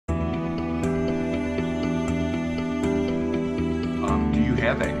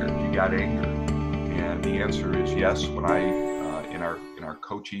have anger? You got anger? And the answer is yes. When I in our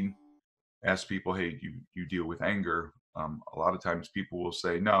coaching ask people, hey, you deal with anger? A lot of times people will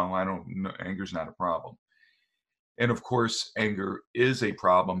say, no, I don't. No, anger's not a problem. And of course, anger is a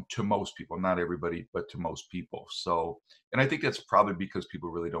problem to most people, not everybody, but to most people. So, and I think that's probably because people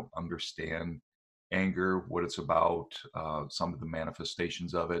really don't understand anger, what it's about, some of the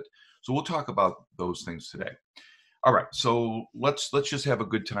manifestations of it. So we'll talk about those things today. All right, so let's just have a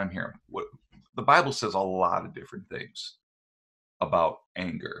good time here. What the Bible says a lot of different things about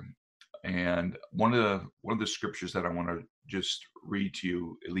anger, and one of the scriptures that I want to just read to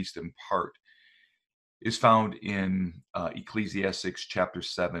you, at least in part, is found in Ecclesiastes chapter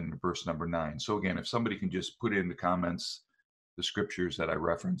 7, verse number 9. So again, if somebody can just put in the comments the scriptures that I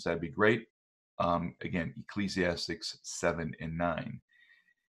reference, that'd be great. Again, Ecclesiastes 7 and 9.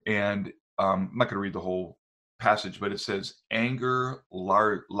 And I'm not going to read the whole passage, but it says, anger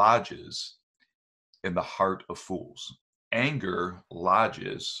lodges in the heart of fools. Anger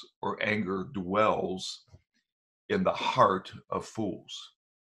lodges, or anger dwells in the heart of fools.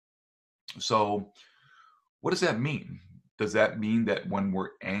 So what does that mean? Does that mean that when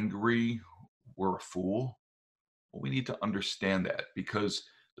we're angry, we're a fool? Well, we need to understand that, because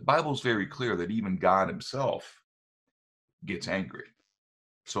the Bible is very clear that even God himself gets angry.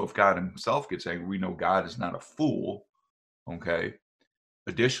 So if God himself gets angry, we know God is not a fool. Okay.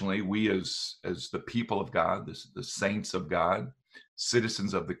 Additionally, we as the people of God, the saints of God,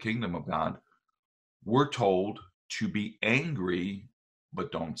 citizens of the kingdom of God, we're told to be angry,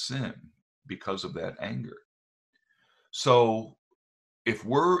 but don't sin because of that anger. So if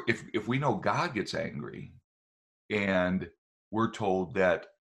we know God gets angry, and we're told that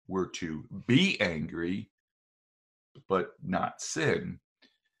we're to be angry but not sin,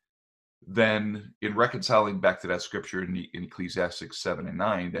 then in reconciling back to that scripture in Ecclesiastes 7 and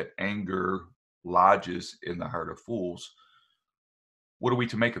 9, that anger lodges in the heart of fools, what are we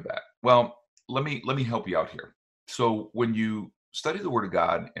to make of that? Well, let me help you out here. So when you study the Word of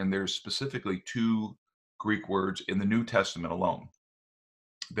God, and there's specifically two Greek words in the New Testament alone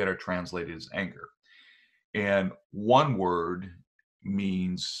that are translated as anger. And one word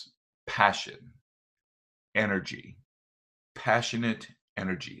means passion, energy, passionate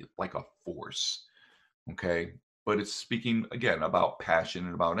energy, like a force. Okay. But it's speaking again about passion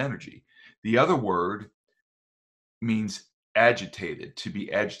and about energy. The other word means agitated, to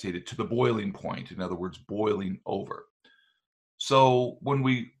be agitated to the boiling point. In other words, boiling over. So when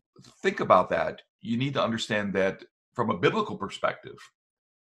we think about that, you need to understand that from a biblical perspective,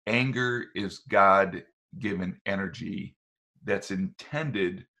 anger is God given energy that's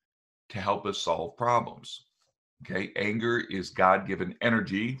intended to help us solve problems. Okay. Anger is God given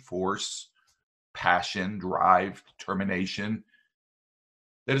energy, force, passion, drive, determination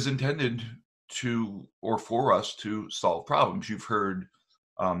that is intended to, or for us to solve problems. You've heard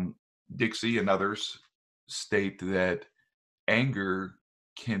Dixie and others state that anger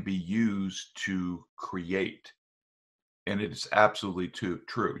can be used to create. And it is absolutely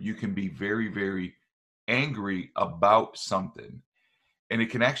true. You can be very, very angry about something, and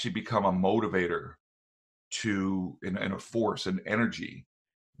it can actually become a motivator to, and a force, an energy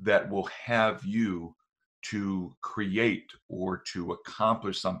that will have you to create or to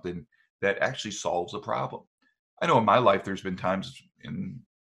accomplish something that actually solves a problem. I know in my life, there's been times, and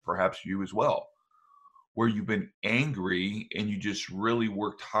perhaps you as well, where you've been angry and you just really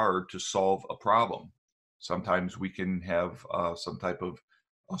worked hard to solve a problem. Sometimes we can have some type of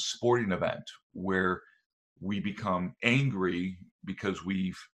a sporting event where we become angry because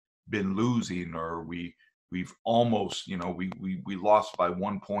we've been losing, or we've almost, we lost by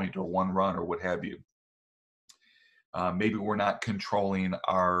 1 point or one run or what have you. Maybe we're not controlling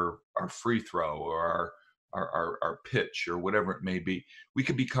our free throw, or our pitch, or whatever it may be. We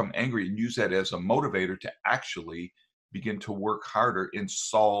could become angry and use that as a motivator to actually begin to work harder and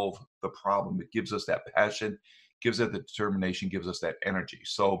solve the problem. It gives us that passion, gives us the determination, gives us that energy.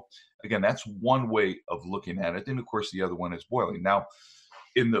 So again, that's one way of looking at it. And of course, the other one is boiling. Now,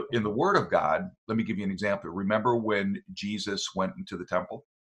 in the Word of God, let me give you an example. Remember when Jesus went into the temple?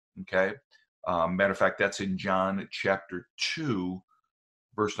 Okay. Matter of fact, that's in John chapter 2,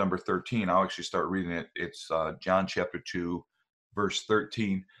 verse number 13. I'll actually start reading it. It's John chapter 2, verse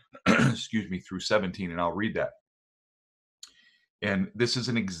 13, excuse me, through 17, and I'll read that. And this is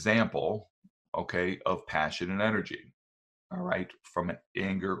an example, okay, of passion and energy, all right, from an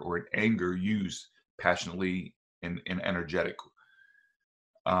anger, or an anger used passionately and energetic.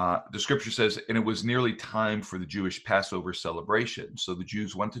 The scripture says, and it was nearly time for the Jewish Passover celebration. So the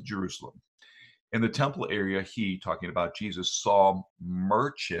Jews went to Jerusalem. In the temple area, he, talking about Jesus, saw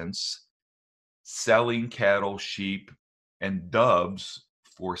merchants selling cattle, sheep, and doves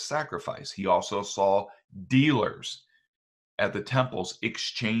for sacrifice. He also saw dealers at the temples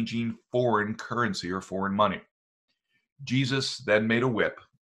exchanging foreign currency or foreign money. Jesus then made a whip,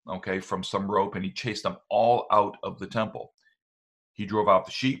 okay, from some rope, and he chased them all out of the temple. He drove out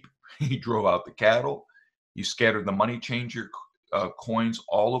the sheep, he drove out the cattle, he scattered the money changer coins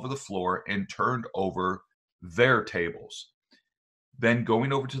all over the floor and turned over their tables. Then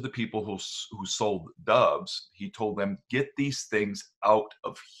going over to the people who sold doves, he told them, "Get these things out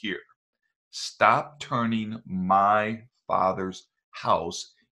of here. Stop turning my father's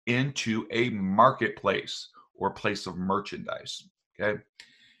house into a marketplace or place of merchandise." Okay.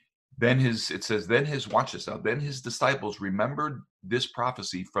 It says, watch this now, then his disciples remembered this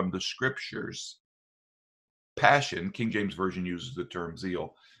prophecy from the scriptures. Passion, King James Version uses the term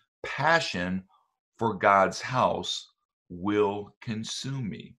zeal. Passion for God's house will consume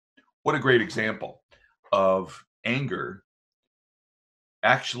me. What a great example of anger,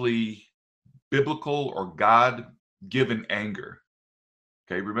 actually biblical or God given anger.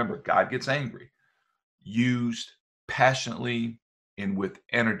 Okay, remember, God gets angry, used passionately and with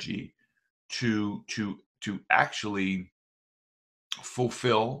energy to actually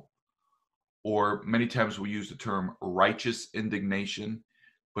fulfill, or many times we use the term righteous indignation,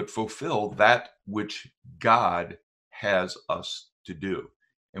 but fulfill that which God has us to do.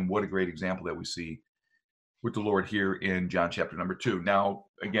 And what a great example that we see with the Lord here in John chapter number 2. Now,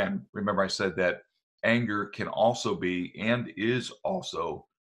 again, remember I said that anger can also be and is also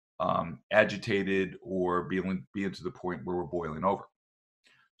agitated or being to the point where we're boiling over.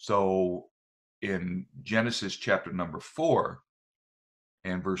 So in Genesis chapter number 4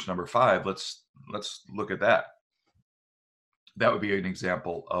 and verse number 5, let's look at that. That would be an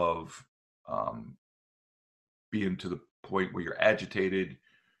example of being to the point where you're agitated,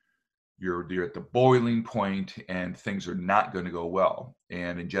 you're at the boiling point, and things are not going to go well.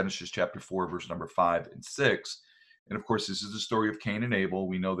 And in Genesis chapter 4, verse number 5 and 6, and of course, this is the story of Cain and Abel.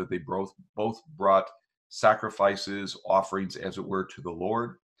 We know that they both brought sacrifices, offerings, as it were, to the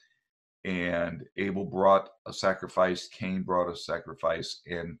Lord. And Abel brought a sacrifice, Cain brought a sacrifice,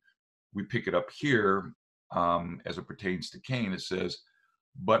 and we pick it up here as it pertains to Cain. It says,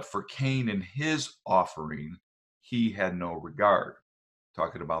 "But for Cain and his offering, he had no regard."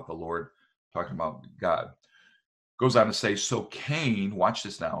 Talking about the Lord, talking about God. Goes on to say, so Cain, watch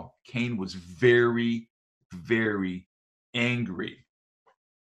this now, Cain was very, very angry,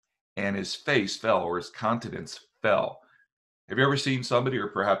 and his face fell, or his countenance fell. Have you ever seen somebody, or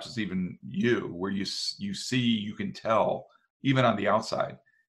perhaps it's even you, where you can tell, even on the outside,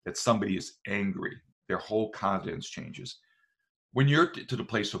 that somebody is angry? Their whole countenance changes. When you're to the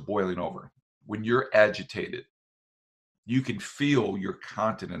place of boiling over, when you're agitated, you can feel your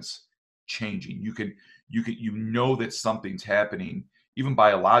countenance changing. You know that something's happening, even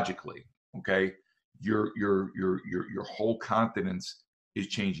biologically. Okay, your whole countenance is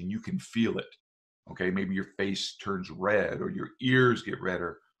changing. You can feel it. Okay, maybe your face turns red, or your ears get red,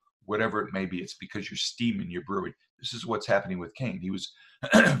 or whatever it may be. It's because you're steaming, you're brewing. This is what's happening with Cain. He was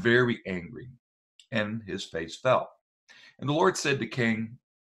very angry, and his face fell. And the Lord said to Cain,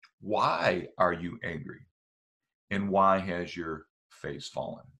 "Why are you angry? And why has your face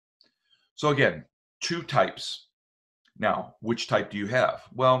fallen?" So again, two types. Now, which type do you have?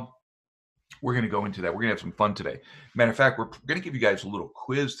 Well, we're going to go into that. We're going to have some fun today. Matter of fact, we're going to give you guys a little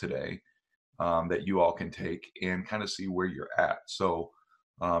quiz today that you all can take and kind of see where you're at. So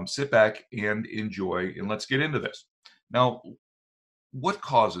sit back and enjoy, and let's get into this. Now, what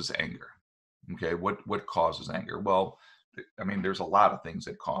causes anger? Okay, what causes anger? Well, I mean, there's a lot of things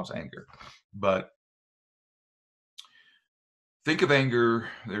that cause anger, but think of anger,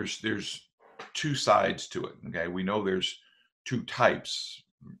 there's two sides to it. Okay, we know there's two types,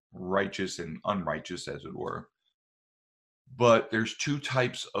 righteous and unrighteous, as it were, but there's two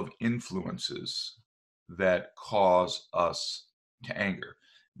types of influences that cause us to anger.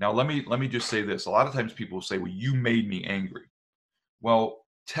 Now let me just say this. A lot of times people say, well, you made me angry. Well,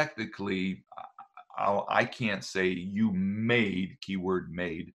 technically, I can't say you made, keyword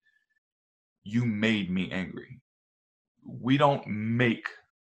made, you made me angry. We don't make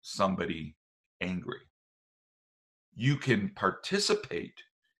somebody angry. You can participate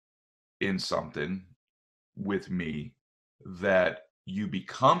in something with me that you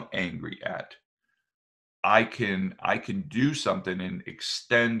become angry at. I can do something and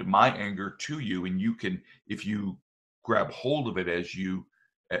extend my anger to you, and you can, if you grab hold of it,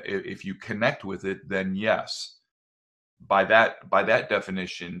 if you connect with it, then yes, by that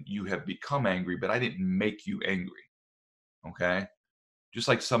definition, you have become angry, but I didn't make you angry. Okay. Just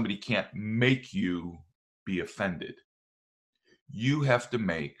like somebody can't make you be offended. You have to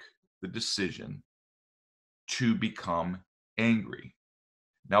make the decision to become angry.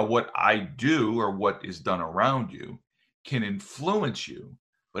 Now, what I do or what is done around you can influence you,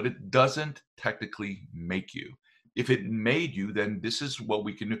 but it doesn't technically make you. If it made you, then this is what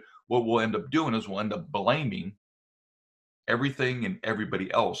we can do. What we'll end up doing is we'll end up blaming everything and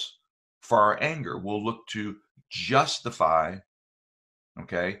everybody else for our anger. We'll look to justify,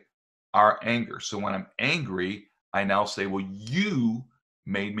 okay, our anger. So when I'm angry, I now say, well, you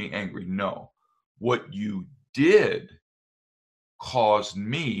made me angry. No, what you did caused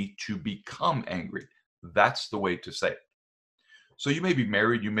me to become angry. That's the way to say it. So you may be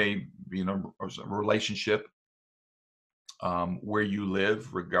married, you may be in a relationship where you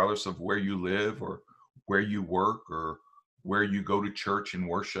live, regardless of where you live or where you work or where you go to church and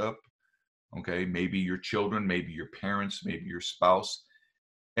worship. Okay, maybe your children, maybe your parents, maybe your spouse.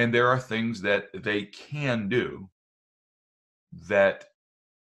 And there are things that they can do that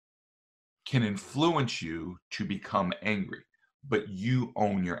can influence you to become angry, but you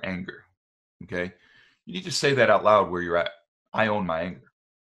own your anger. Okay. You need to say that out loud where you're at. I own my anger.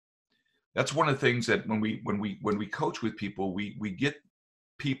 That's one of the things that when we coach with people, we get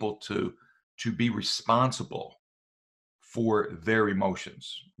people to be responsible for their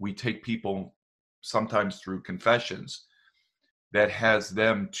emotions. We take people sometimes through confessions that has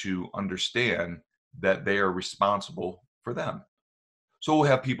them to understand that they are responsible for them. So we'll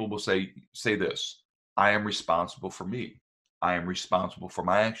have people will say this, I am responsible for me. I am responsible for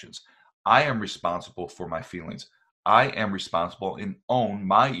my actions. I am responsible for my feelings. I am responsible and own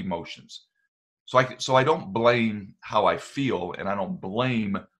my emotions. So I don't blame how I feel and I don't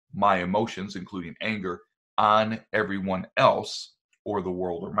blame my emotions, including anger, on everyone else or the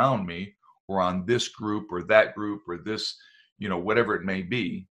world around me or on this group or that group or this, whatever it may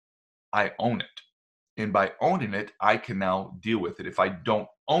be. I own it. And by owning it, I can now deal with it. If I don't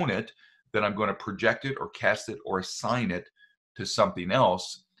own it, then I'm going to project it or cast it or assign it to something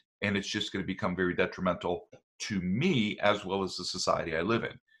else. And it's just going to become very detrimental to me as well as the society I live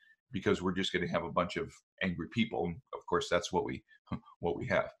in, because we're just going to have a bunch of angry people. And of course, that's what we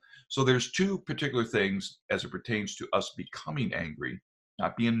have. So there's two particular things as it pertains to us becoming angry,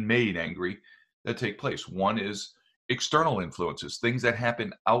 not being made angry, that take place. One is external influences, things that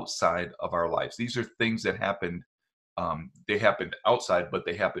happen outside of our lives. These are things that happened. They happened outside, but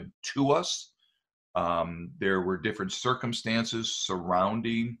they happened to us. There were different circumstances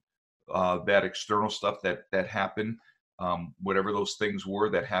surrounding that external stuff that happened. Whatever those things were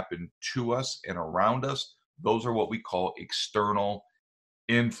that happened to us and around us, those are what we call external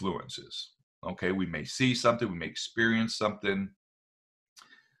influences. Okay, we may see something, we may experience something.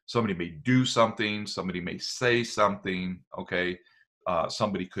 Somebody may do something, somebody may say something, okay?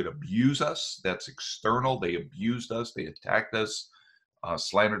 Somebody could abuse us. That's external. They abused us, they attacked us,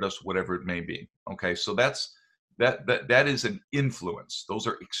 slandered us, whatever it may be. Okay, so that is an influence. Those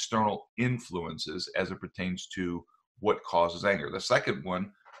are external influences as it pertains to what causes anger. The second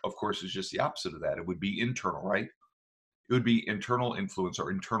one, of course, is just the opposite of that. It would be internal, right? It would be internal influence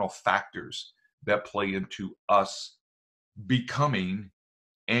or internal factors that play into us becoming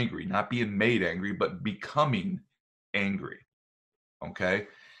angry, not being made angry, but becoming angry. Okay.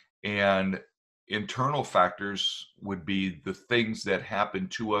 And internal factors would be the things that happen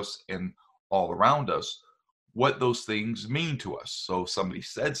to us and all around us, what those things mean to us. So somebody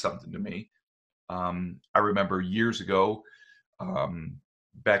said something to me. I remember years ago,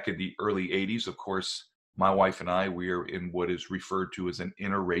 back in the early 80s, of course, my wife and I, we are in what is referred to as an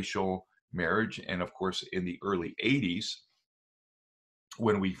interracial marriage. And of course, in the early 80s,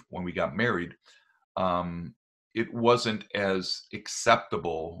 when we got married, it wasn't as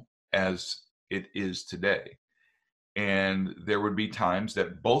acceptable as it is today. And there would be times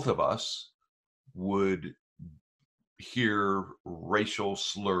that both of us would hear racial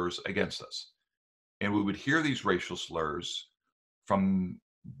slurs against us. And we would hear these racial slurs from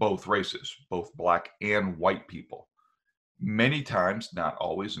both races, both black and white people. Many times, not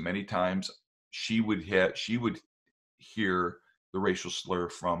always, many times she would hear the racial slur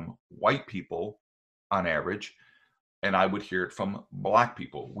from white people on average, and I would hear it from black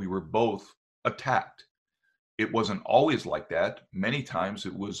people. We were both attacked. It wasn't always like that. Many times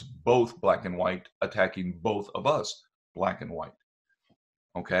it was both black and white attacking both of us, black and white.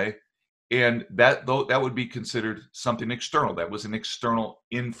 Okay. And that would be considered something external. That was an external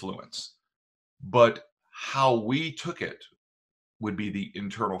influence. But how we took it would be the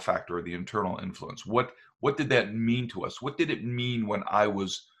internal factor or the internal influence. What What did that mean to us? What did it mean when I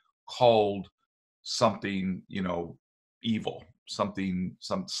was called something, evil, some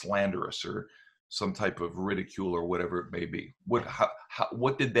slanderous, or some type of ridicule, or whatever it may be?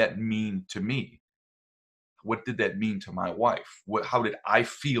 What did that mean to me? What did that mean to my wife? How did I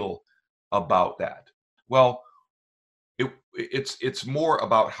feel about that? Well, it's more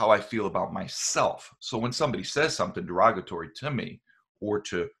about how I feel about myself. So when somebody says something derogatory to me, or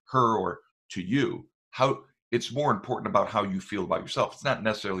to her, or to you, how it's more important about how you feel about yourself. It's not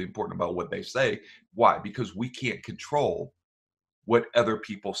necessarily important about what they say. Why? Because we can't control what other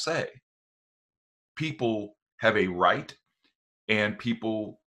people say. People have a right, and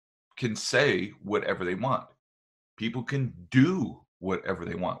people can say whatever they want. People can do whatever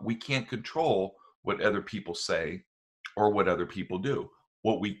they want. We can't control what other people say or what other people do.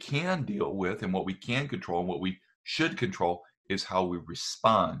 What we can deal with, and what we can control, and what we should control, is how we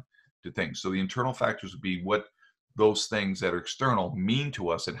respond to things. So the internal factors would be what those things that are external mean to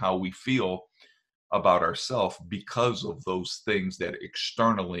us, and how we feel about ourselves because of those things that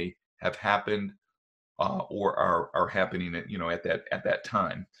externally have happened, or are happening at that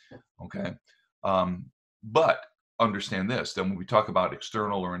time. Okay. But understand this, then when we talk about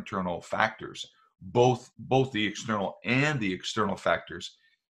external or internal factors, both the external and the external factors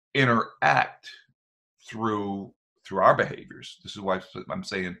interact through our behaviors. This is why I'm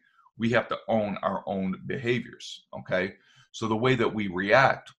saying we have to own our own behaviors. Okay. So the way that we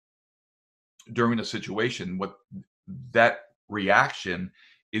react during a situation, what that reaction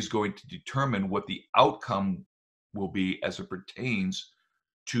is going to determine what the outcome will be as it pertains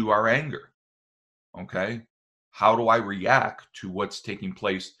to our anger. Okay. How do I react to what's taking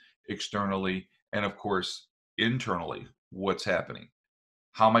place externally, and of course internally, what's happening?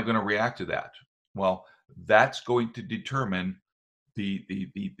 How am I going to react to that? Well, that's going to determine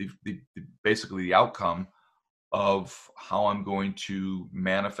basically the outcome of how I'm going to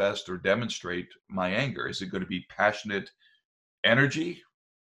manifest or demonstrate my anger. Is it going to be passionate energy,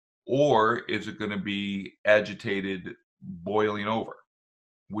 or is it going to be agitated, boiling over?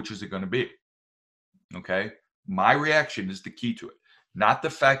 Which is it going to be? Okay. My reaction is the key to it, not the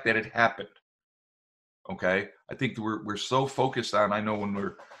fact that it happened. Okay. I think we're so focused on, I know when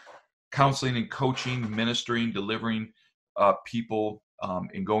we're counseling and coaching, ministering, delivering people,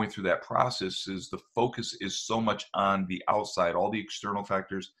 and going through that process, is the focus is so much on the outside, all the external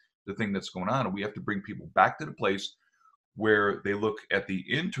factors, the thing that's going on. And we have to bring people back to the place where they look at the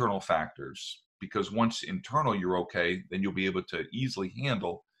internal factors, because once internal you're okay, then you'll be able to easily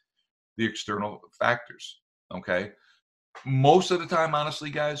handle the external factors. Okay. Most of the time, honestly,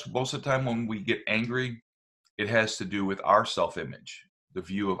 guys, most of the time when we get angry, it has to do with our self-image, the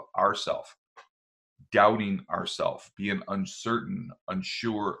view of ourself, doubting ourself, being uncertain,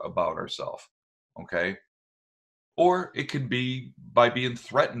 unsure about ourself. Okay. Or it could be by being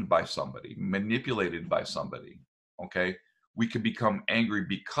threatened by somebody, manipulated by somebody. Okay. We can become angry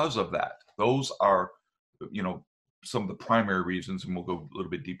because of that. Those are, you know, some of the primary reasons, and we'll go a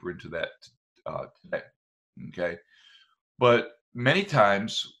little bit deeper into that today. Okay. But many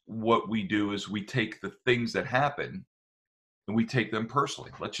times what we do is we take the things that happen and we take them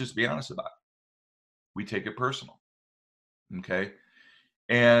personally. Let's just be honest about it. We take it personal. Okay.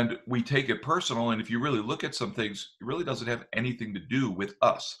 And we take it personal. And if you really look at some things, it really doesn't have anything to do with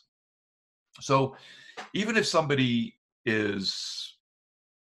us. So even if somebody is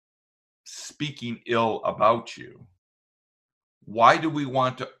speaking ill about you, why do we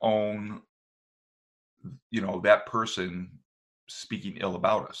want to own, that person speaking ill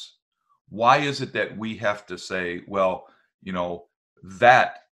about us? Why is it that we have to say, well, you know,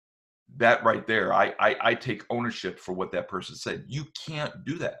 that that right there, I take ownership for what that person said? You can't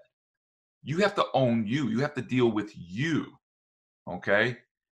do that. You have to own you. You have to deal with you. Okay.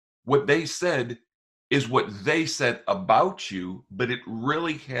 What they said is what they said about you, but it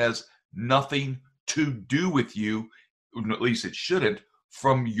really has nothing to do with you. At least it shouldn't,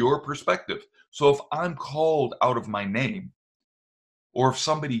 from your perspective. So if I'm called out of my name, or if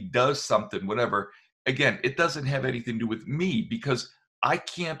somebody does something, whatever, again, it doesn't have anything to do with me, because I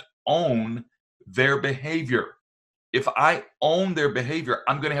can't own their behavior. If I own their behavior,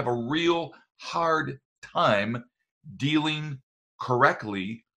 I'm going to have a real hard time dealing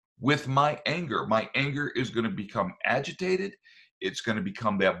correctly with my anger. My anger is going to become agitated. It's going to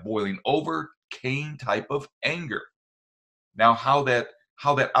become that boiling over Cain type of anger. Now, how that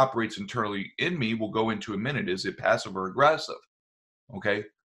operates internally in me, we'll go into a minute. Is it passive or aggressive? Okay.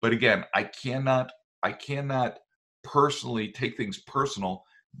 But again, I cannot personally take things personal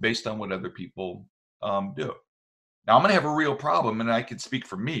based on what other people do. Now I'm going to have a real problem, and I can speak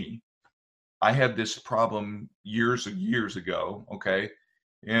for me. I had this problem years and years ago, okay?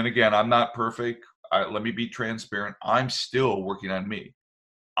 And again, I'm not perfect. Let me be transparent. I'm still working on me.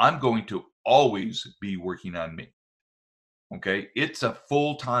 I'm going to always be working on me, okay? It's a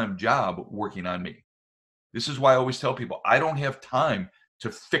full-time job working on me. This is why I always tell people, I don't have time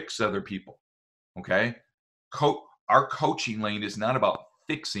to fix other people, okay? Our coaching lane is not about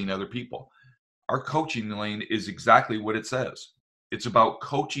fixing other people. Our coaching lane is exactly what it says. It's about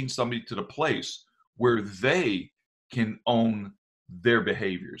coaching somebody to the place where they can own their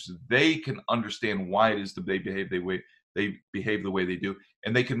behaviors. They can understand why it is that they behave the way they do,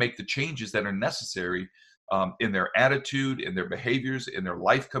 and they can make the changes that are necessary in their attitude, in their behaviors, in their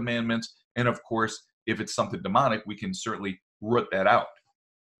life commandments, and of course, if it's something demonic, we can certainly root that out.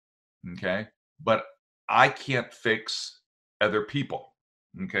 Okay, but I can't fix other people.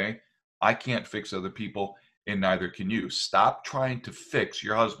 Okay, I can't fix other people, and neither can you. Stop trying to fix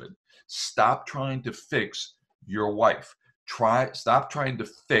your husband. Stop trying to fix your wife. Stop trying to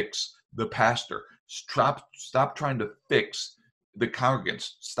fix the pastor. Stop trying to fix the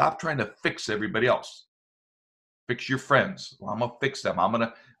congregants. Stop trying to fix everybody else. Fix your friends. Well, I'm gonna fix them. I'm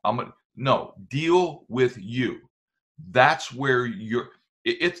gonna no, deal with you. That's where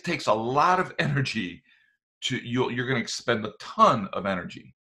it takes a lot of energy you're going to expend a ton of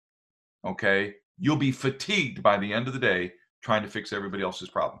energy. Okay, you'll be fatigued by the end of the day trying to fix everybody else's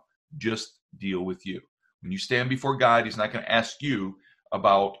problem. Just deal with you. When you stand before God, he's not going to ask you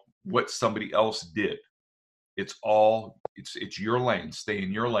about what somebody else did. It's your lane. Stay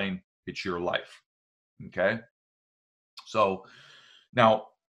in your lane. It's your life. Okay, so now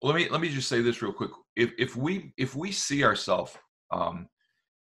let me just say this real quick. If we see ourselves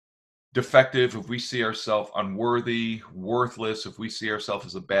defective, if we see ourselves unworthy, worthless, if we see ourselves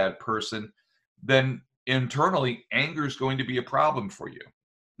as a bad person, then internally anger is going to be a problem for you.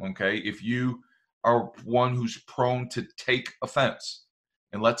 Okay, if you are one who's prone to take offense,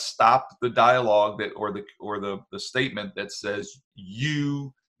 and let's stop the dialogue or the statement that says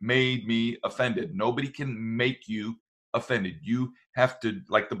you made me offended. Nobody can make you offended. You have to,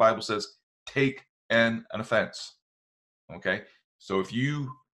 like the Bible says, take an offense. Okay, so if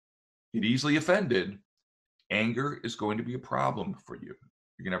you get easily offended, anger is going to be a problem for you.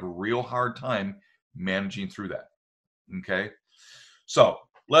 You're going to have a real hard time managing through that. Okay, so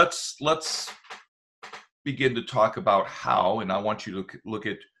let's begin to talk about how, and I want you to look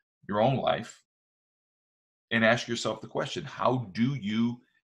at your own life and ask yourself the question: how do you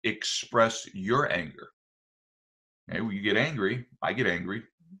express your anger? Okay, when you get angry, I get angry.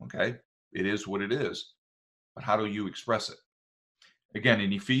 Okay, it is what it is, but how do you express it? Again,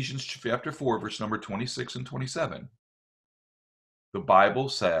 in Ephesians chapter 4, verse number 26 and 27, the Bible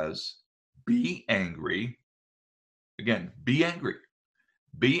says, be angry. Again, be angry.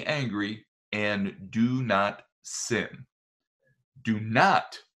 Be angry and do not sin. Do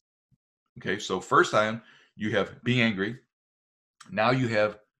not. Okay, so first time you have be angry. Now you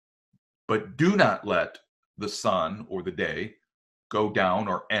have, but do not let the sun or the day go down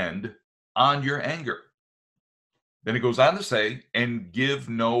or end on your anger. Then it goes on to say, and give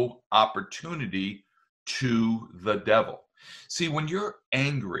no opportunity to the devil. See, when you're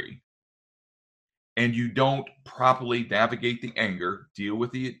angry and you don't properly navigate the anger, deal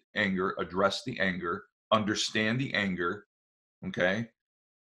with the anger, address the anger, understand the anger, okay?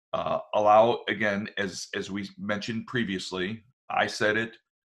 Allow, again, as we mentioned previously, I said it,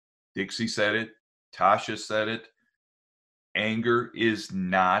 Dixie said it, Tasha said it, anger is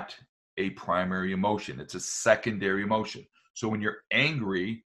not a primary emotion. It's a secondary emotion. So when you're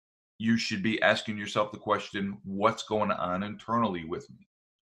angry, you should be asking yourself the question, what's going on internally with me?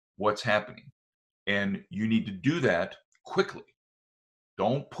 What's happening? And you need to do that quickly.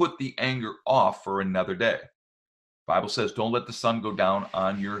 Don't put the anger off for another day. Bible says, don't let the sun go down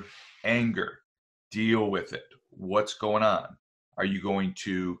on your anger. Deal with it. What's going on? Are you going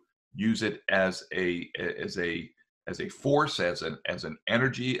to use it as a force, as an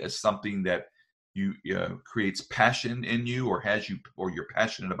energy, as something that you creates passion in you, or you're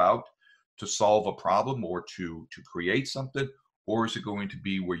passionate about to solve a problem or to create something? Or is it going to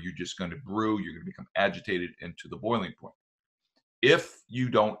be where you're just going to brew, you're going to become agitated into the boiling point? If you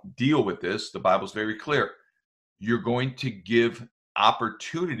don't deal with this, the Bible's very clear. You're going to give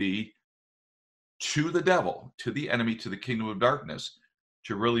opportunity to the devil, to the enemy, to the kingdom of darkness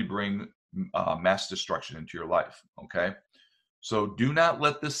to really bring mass destruction into your life. Okay, so do not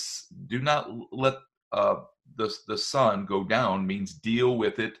let the sun go down means deal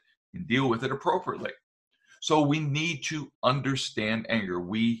with it, and deal with it appropriately. So we need to understand anger.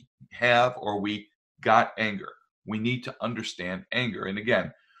 We got anger. We need to understand anger. And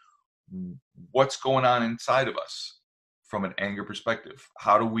again, what's going on inside of us from an anger perspective.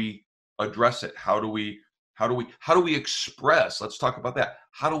 How do we address it? How do we express? Let's talk about that.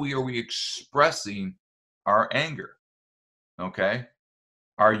 Are we expressing our anger? Okay.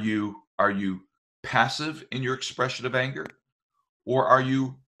 Are you passive in your expression of anger, or are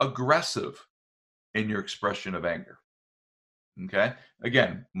you aggressive in your expression of anger? Okay.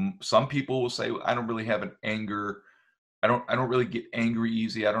 Again, some people will say, I don't really have an anger. I don't really get angry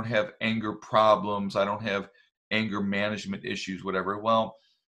easy. I don't have anger problems. I don't have anger management issues, whatever. Well,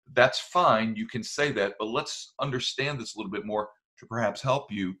 that's fine. You can say that, but let's understand this a little bit more to perhaps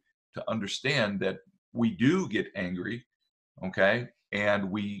help you to understand that we do get angry, okay? And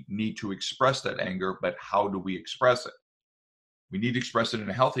we need to express that anger, but how do we express it? We need to express it in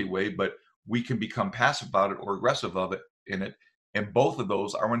a healthy way, but we can become passive about it or aggressive of it in it, and both of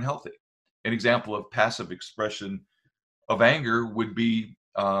those are unhealthy. An example of passive expression of anger would be,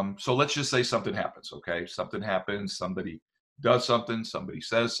 so let's just say something happens, okay? Something happens, somebody does something, somebody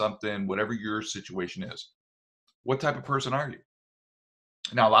says something, whatever your situation is. What type of person are you?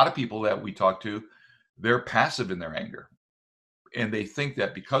 Now, a lot of people that we talk to, they're passive in their anger, and they think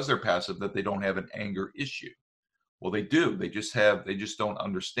that because they're passive that they don't have an anger issue. Well, they do. They just don't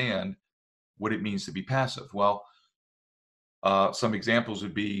understand what it means to be passive. Well, some examples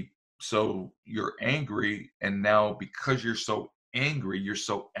would be, so you're angry, and now because you're so angry, you're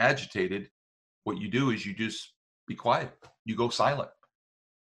so agitated, what you do is you just be quiet. You go silent.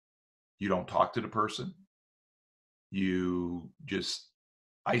 You don't talk to the person. You just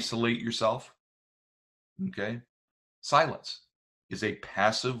isolate yourself. Okay. Silence is a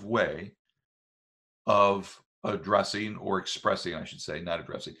passive way of addressing or expressing, I should say, not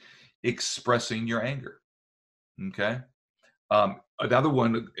addressing, expressing your anger. Okay. Another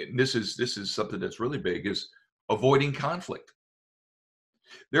one, and this is something that's really big, is avoiding conflict.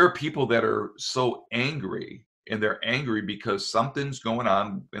 There are people that are so angry, and they're angry because something's going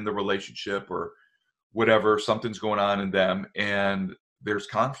on in the relationship or whatever, something's going on in them, and there's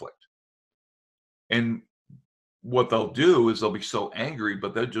conflict. And what they'll do is they'll be so angry,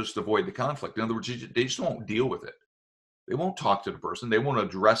 but they'll just avoid the conflict. In other words, they just won't deal with it. They won't talk to the person. They won't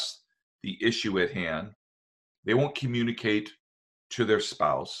address the issue at hand. They won't communicate to their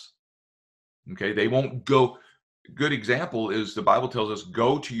spouse. Okay. They won't go. Good example is the Bible tells us,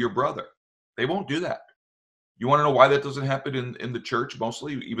 go to your brother. They won't do that. You want to know why that doesn't happen in the church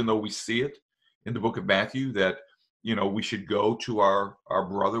mostly, even though we see it in the book of Matthew that, we should go to our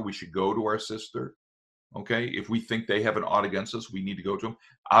brother, we should go to our sister. Okay. If we think they have an ought against us, we need to go to them.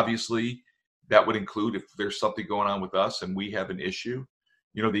 Obviously, that would include if there's something going on with us and we have an issue.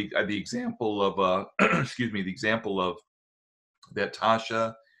 The example of excuse me, the example of that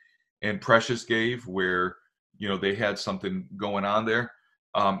Tasha and Precious gave, where they had something going on there.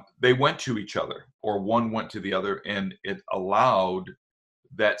 They went to each other, or one went to the other, and it allowed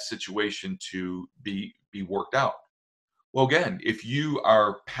that situation to be worked out. Well, again, if you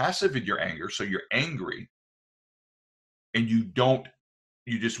are passive in your anger, so you're angry and you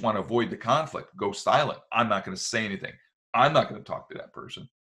just want to avoid the conflict, go silent. I'm not going to say anything. I'm not going to talk to that person.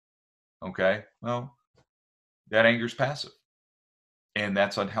 Okay. Well, that anger is passive, and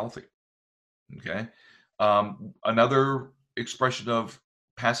that's unhealthy. Okay. Another expression of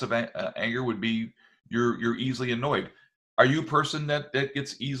passive anger would be you're easily annoyed. Are you a person that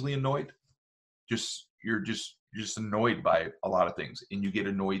gets easily annoyed? You're just annoyed by a lot of things, and you get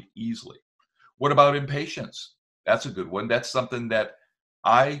annoyed easily. What about impatience? That's a good one. That's something that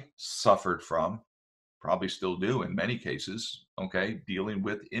I suffered from, probably still do in many cases. Okay, dealing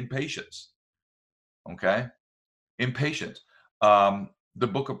with impatience. Okay, impatience. The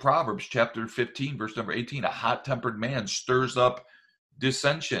book of Proverbs, chapter 15, verse number 18, a hot-tempered man stirs up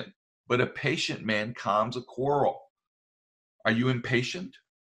dissension, but a patient man calms a quarrel. Are you impatient?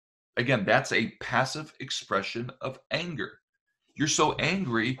 Again, that's a passive expression of anger. You're so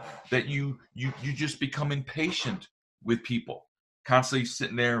angry that you just become impatient with people, constantly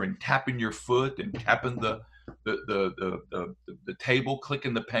sitting there and tapping your foot and tapping the table,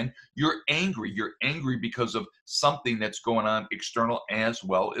 clicking the pen. You're angry. You're angry because of something that's going on external as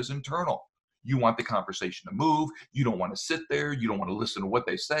well as internal. You want the conversation to move. You don't want to sit there. You don't want to listen to what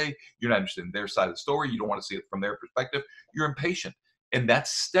they say. You're not interested in their side of the story. You don't want to see it from their perspective. You're impatient. And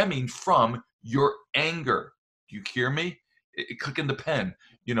that's stemming from your anger. Do you hear me? Clicking the pen.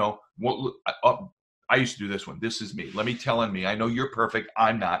 What I used to do this one. This is me. Let me tell on me. I know you're perfect.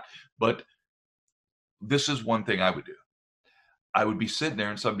 I'm not. But this is one thing I would do. I would be sitting there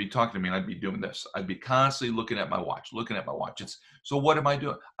and somebody be talking to me and I'd be doing this. I'd be constantly looking at my watch. So what am I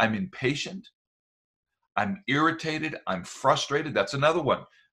doing? I'm impatient. I'm irritated. I'm frustrated. That's another one.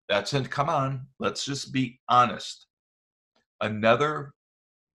 That's it. Come on, let's just be honest. Another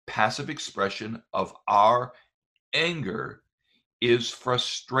passive expression of our anger is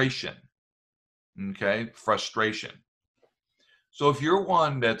frustration. Okay, frustration. So if you're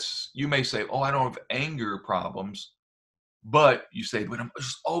one you may say, oh, I don't have anger problems, but you say, but I'm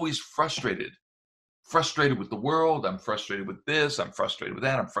just always frustrated. Frustrated with the world. I'm frustrated with this. I'm frustrated with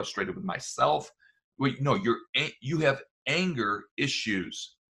that. I'm frustrated with myself. Wait, no, you have anger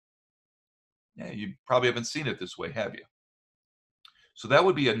issues. Yeah, you probably haven't seen it this way, have you? So that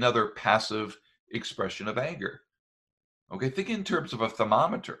would be another passive expression of anger. Okay, think in terms of a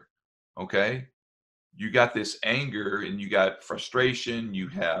thermometer. Okay, you got this anger and you got frustration, you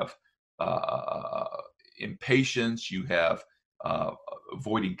have uh, impatience, you have uh,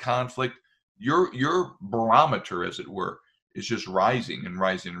 avoiding conflict. Your barometer, as it were, is just rising and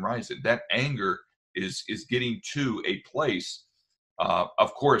rising and rising. That anger is getting to a place.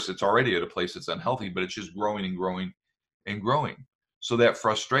 Of course, it's already at a place that's unhealthy, but it's just growing and growing and growing. So that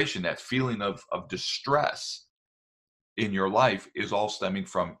frustration, that feeling of distress in your life is all stemming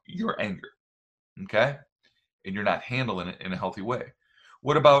from your anger. Okay, and you're not handling it in a healthy way.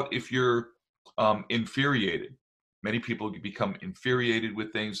 What about if you're infuriated? Many people become infuriated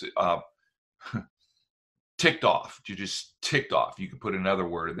with things, ticked off. You're just ticked off. You can put another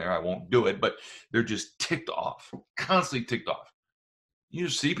word in there. I won't do it, but they're just ticked off, constantly ticked off. You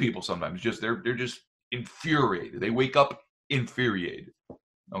just see people sometimes just they're just infuriated. They wake up infuriated.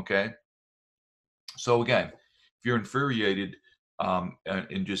 Okay, so again, if you're infuriated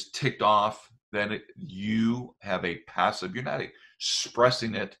and just ticked off, then you have a passive. You're not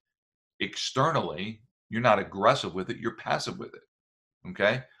expressing it externally. You're not aggressive with it. You're passive with it.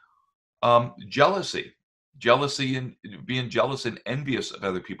 Okay. Jealousy, jealousy, and being jealous and envious of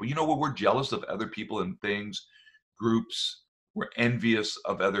other people. You know what? We're jealous of other people and things, groups. We're envious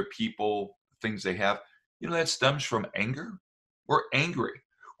of other people, things they have. You know that stems from anger. We're angry.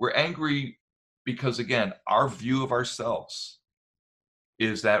 We're angry because again, our view of ourselves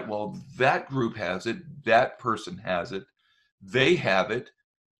is that, well, that group has it, that person has it, they have it.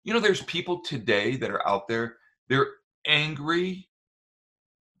 You know, there's people today that are out there, they're angry,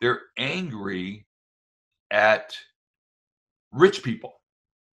 they're angry at rich people.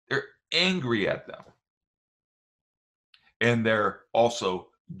 They're angry at them. And they're also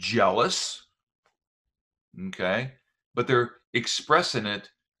jealous, okay? But they're expressing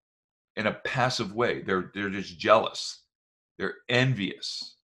it in a passive way. They're just jealous. They're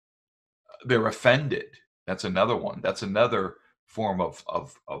envious. They're offended. That's another one. That's another form of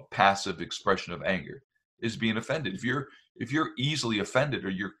passive expression of anger, is being offended. If you're easily offended, or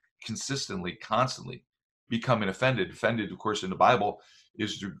you're consistently, constantly becoming offended. Offended, of course, in the Bible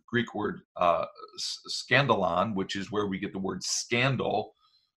is the Greek word scandalon, which is where we get the word scandal.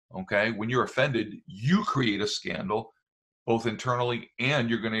 Okay, when you're offended, you create a scandal, both internally, and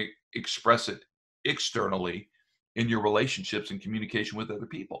you're going to express it externally in your relationships and communication with other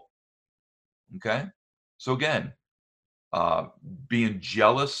people. Okay, so again, uh, being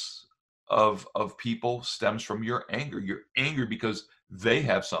jealous of people stems from your anger. You're angry because they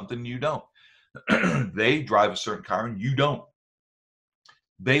have something you don't. They drive a certain car and you don't.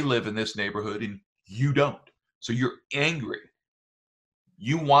 They live in this neighborhood and you don't. So you're angry.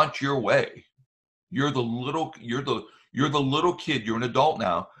 You want your way. You're the little kid. You're an adult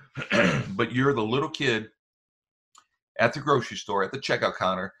now, but you're the little kid at the grocery store at the checkout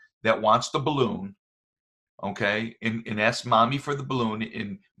counter that wants the balloon. Okay, and ask mommy for the balloon,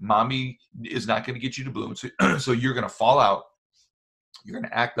 and mommy is not going to get you the balloon, so, so you're going to fall out, you're going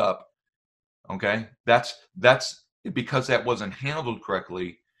to act up. Okay, that's because that wasn't handled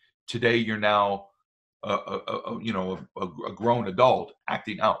correctly. Today you're now a grown adult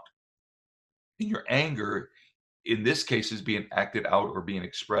acting out, and your anger in this case is being acted out or being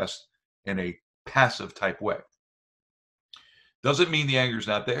expressed in a passive type way. Doesn't mean the anger is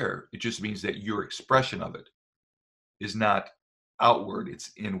not there. It just means that your expression of it is not outward,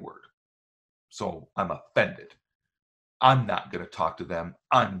 it's inward. So I'm offended. I'm not going to talk to them.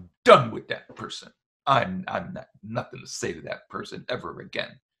 I'm done with that person. I'm not nothing to say to that person ever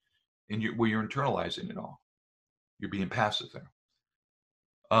again. And you're internalizing it all. You're being passive there.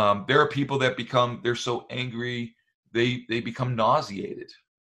 There are people that they're so angry they become nauseated.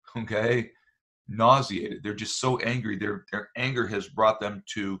 Okay, nauseated. They're just so angry. Their anger has brought them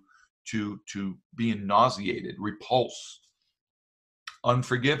to being nauseated, repulsed,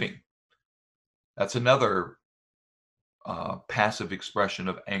 unforgiving. That's another passive expression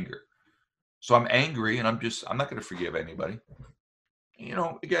of anger. So I'm angry and I'm not going to forgive anybody. You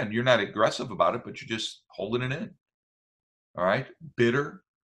know, again, you're not aggressive about it, but you're just holding it in. All right. Bitter.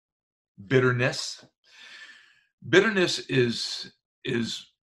 Bitterness. Bitterness is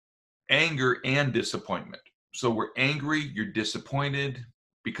anger and disappointment. So we're angry, you're disappointed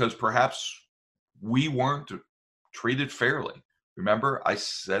because perhaps we weren't treated fairly. Remember, I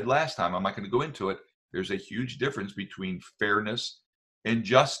said last time, I'm not going to go into it. There's a huge difference between fairness and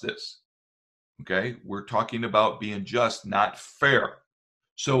justice. Okay. We're talking about being just, not fair.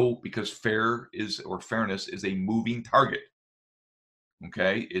 So, because fair is, or fairness is a moving target.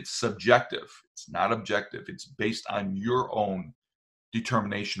 Okay. It's subjective, it's not objective. It's based on your own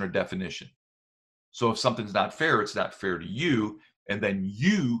determination or definition. So if something's not fair, it's not fair to you. And then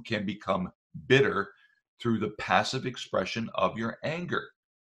you can become bitter through the passive expression of your anger.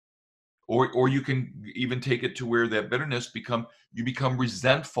 Or you can even take it to where that bitterness you become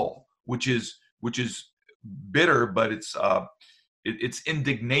resentful, which is bitter, but it's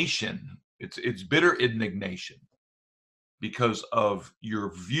indignation. It's bitter indignation because of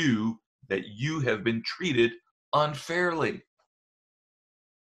your view that you have been treated unfairly.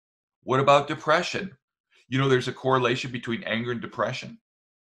 What about depression? There's a correlation between anger and depression.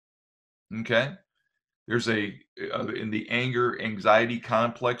 Okay. There's in the anger anxiety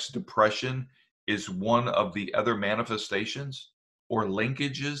complex, depression is one of the other manifestations or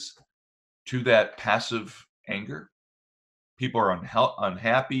linkages to that passive anger. People are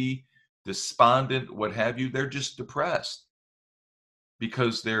unhappy, despondent, what have you. They're just depressed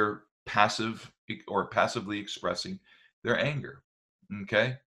because they're passive or passively expressing their anger.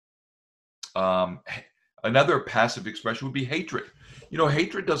 Okay. Another passive expression would be hatred.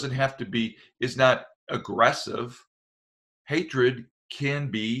 Hatred doesn't have to is not aggressive. Hatred can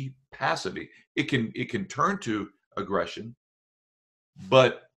be passive. It can turn to aggression,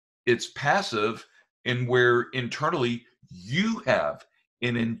 but it's passive in where internally you have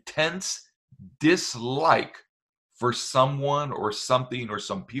an intense dislike for someone or something or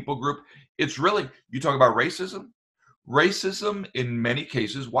some people group. It's really, you talk about racism. Racism, in many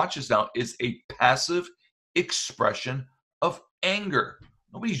cases, watch this now, is a passive expression of anger.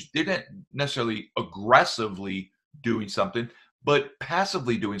 They're not necessarily aggressively doing something, but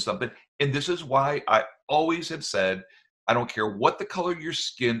passively doing something. And this is why I always have said, I don't care what the color of your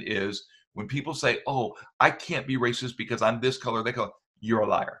skin is. When people say, oh, I can't be racist because I'm this color, that color, you're a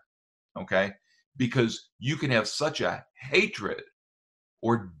liar. Okay? Because you can have such a hatred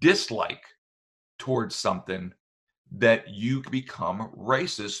or dislike towards something that you become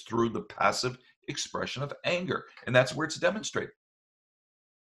racist through the passive expression of anger. And that's where it's demonstrated.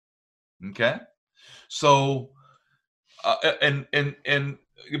 Okay. So, and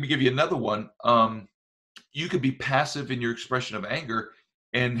let me give you another one. You could be passive in your expression of anger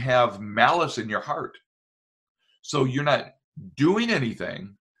and have malice in your heart. So you're not doing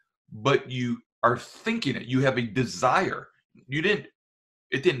anything, but you are thinking it. You have a desire. It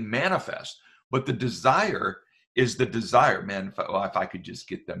didn't manifest, but the desire is the desire. Man, if I could just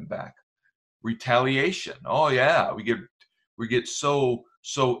get them back. Retaliation. Oh yeah, we get so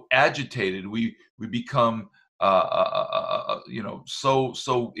agitated. We become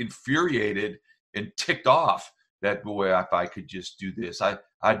so infuriated and ticked off that, boy, if I could just do this, I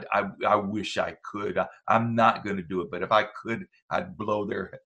wish I could. I'm not going to do it, but if I could, I'd blow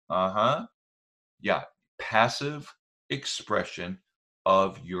their head. Yeah, passive expression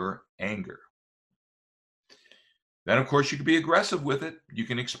of your anger. Then, of course, you can be aggressive with it. You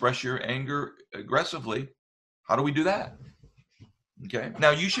can express your anger aggressively. How do we do that? Okay. Now,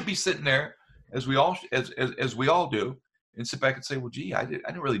 you should be sitting there, as we all do, and sit back and say, "Well, gee, I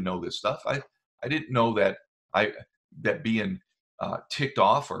didn't really know this stuff. I didn't know that being ticked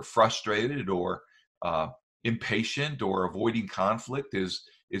off or frustrated or impatient or avoiding conflict is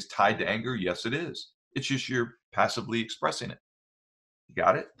tied to anger. Yes, it is. It's just you're passively expressing it. You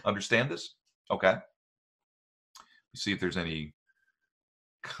got it? Understand this? Okay. See if there's any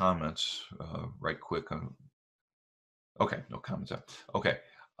comments right quick. Okay, no comments. Okay.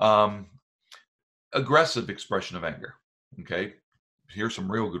 Aggressive expression of anger. Okay. Here's some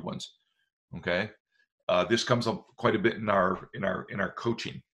real good ones. Okay. This comes up quite a bit in our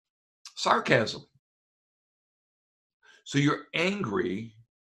coaching. Sarcasm. So you're angry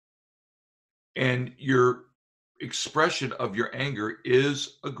and your expression of your anger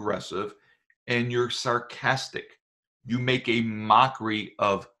is aggressive and you're sarcastic. You make a mockery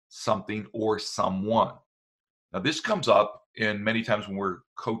of something or someone. Now, this comes up in many times when we're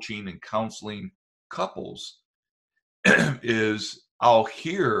coaching and counseling couples is I'll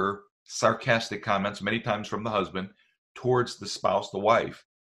hear sarcastic comments many times from the husband towards the spouse, the wife.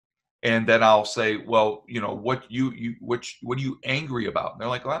 And then I'll say, well, what are you angry about? And they're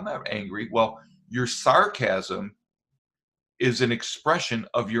like, well, I'm not angry. Well, your sarcasm is an expression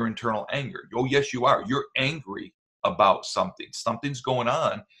of your internal anger. Oh, yes, you are. You're angry about something. Something's going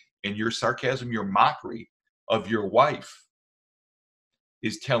on, and your sarcasm, your mockery of your wife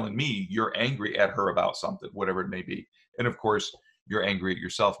is telling me you're angry at her about something, whatever it may be. And of course, you're angry at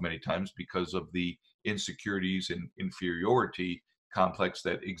yourself many times because of the insecurities and inferiority complex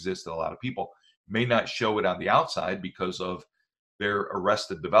that exists in a lot of people. May not show it on the outside because of their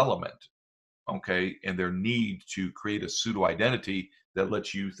arrested development, okay, and their need to create a pseudo identity that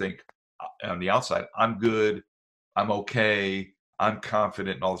lets you think on the outside, I'm good, I'm okay, I'm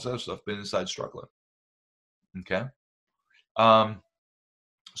confident, and all this other stuff, but inside struggling. Okay.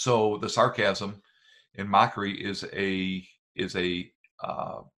 So the sarcasm and mockery is a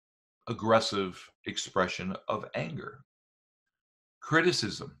aggressive expression of anger.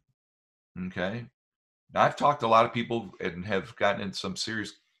 Criticism. Okay. Now I've talked to a lot of people and have gotten in some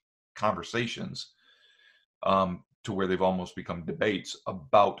serious conversations to where they've almost become debates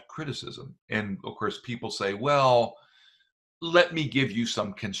about criticism. And of course, people say, well, let me give you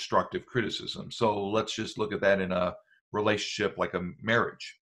some constructive criticism. So let's just look at that in a relationship like a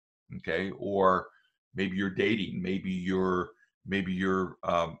marriage. Okay. Or maybe you're dating, maybe you're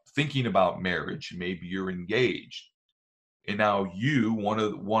thinking about marriage, maybe you're engaged. And now you, one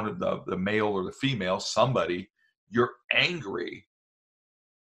of the male or the female, somebody, you're angry.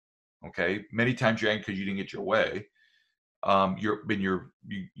 Okay. Many times you're angry because you didn't get your way.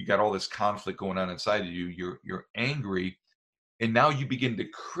 You got all this conflict going on inside of you. You're angry, and now you begin to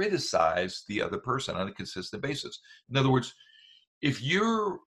criticize the other person on a consistent basis. In other words, if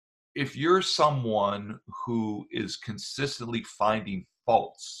you're someone who is consistently finding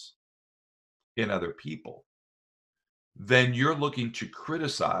faults in other people, then you're looking to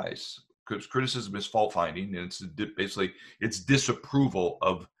criticize, because criticism is fault finding, and basically it's disapproval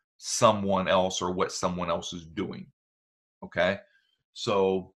of someone else or what someone else is doing. Okay.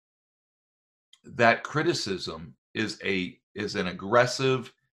 So that criticism is an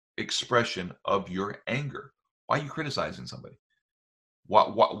aggressive expression of your anger. Why are you criticizing somebody?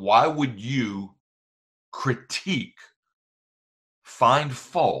 Why would you critique, find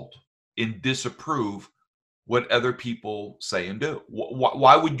fault, and disapprove what other people say and do?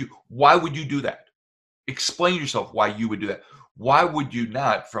 Why would you do that? Explain yourself why you would do that. Why would you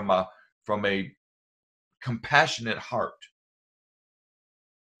not, from a compassionate heart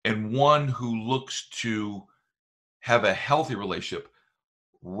and one who looks to have a healthy relationship,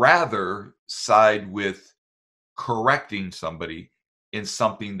 rather side with correcting somebody in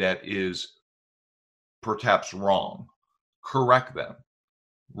something that is perhaps wrong? Correct them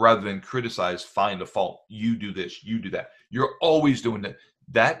rather than criticize, find a fault. You do this, you do that. You're always doing that.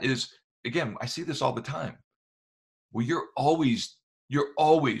 That is, again, I see this all the time. Well, you're always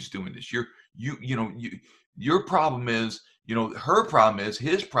doing this. Your problem is, her problem is,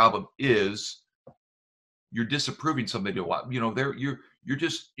 his problem is, you're disapproving somebody a lot. You're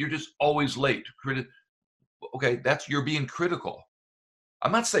just always late. Okay, you're being critical.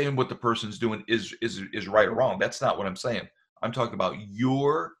 I'm not saying what the person's doing is right or wrong. That's not what I'm saying. I'm talking about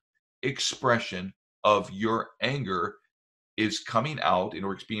your expression of your anger is coming out,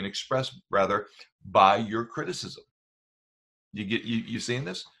 or it's being expressed rather, by your criticism. You seeing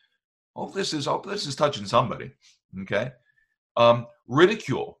this? This is touching somebody. Okay.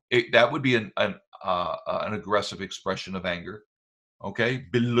 Ridicule. That would be an aggressive expression of anger. Okay.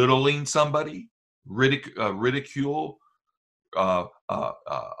 Belittling somebody, ridicule,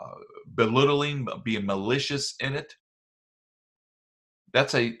 belittling, being malicious in it.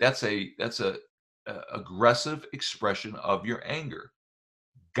 That's a aggressive expression of your anger.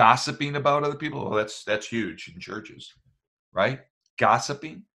 Gossiping about other people. Well, that's huge in churches, right?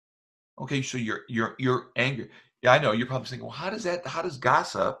 Gossiping. Okay, so you're angry. Yeah, I know. You're probably thinking, well, how does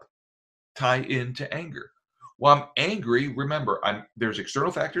gossip tie into anger? Well, I'm angry. Remember, there's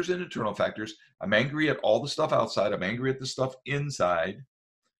external factors and internal factors. I'm angry at all the stuff outside. I'm angry at the stuff inside.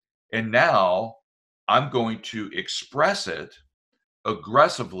 And now I'm going to express it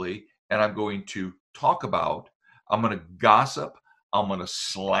aggressively, and I'm going to I'm going to gossip, I'm going to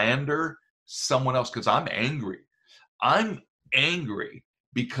slander someone else because I'm angry. I'm angry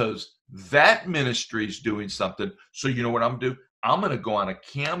because that ministry is doing something. So you know what I'm going to do? I'm going to go on a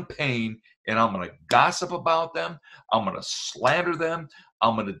campaign and I'm going to gossip about them. I'm going to slander them.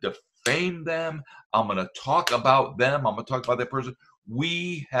 I'm going to defame them. I'm going to talk about them. I'm going to talk about that person.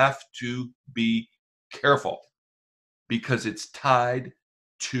 We have to be careful because it's tied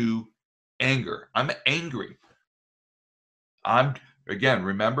to anger. I'm angry.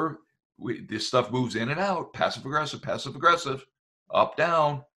 Remember, this stuff moves in and out, passive aggressive, up,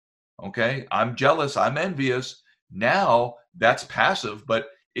 down. Okay. I'm jealous. I'm envious. Now that's passive, but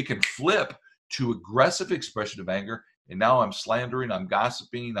it can flip to aggressive expression of anger. And now I'm slandering, I'm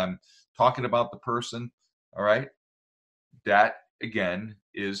gossiping, I'm talking about the person. All right. That again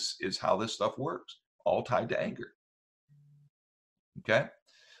is how this stuff works, all tied to anger. Okay.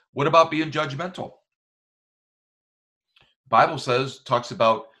 What about being judgmental? Bible talks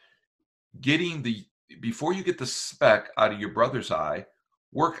about getting before you get the speck out of your brother's eye,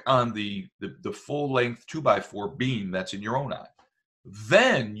 work on the full length 2x4 beam that's in your own eye.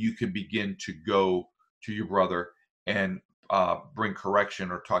 Then you can begin to go to your brother and bring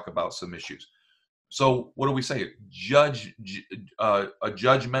correction or talk about some issues. So what do we say? A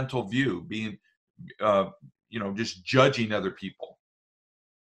judgmental view, being just judging other people,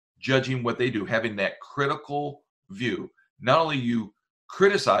 judging what they do, having that critical view. Not only you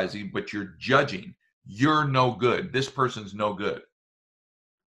criticizing, but you're judging. You're no good. This person's no good.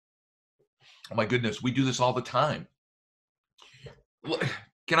 Oh my goodness, we do this all the time.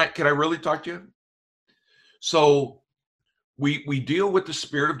 Can I really talk to you? So we deal with the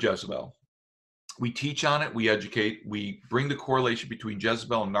spirit of Jezebel. We teach on it, we educate, we bring the correlation between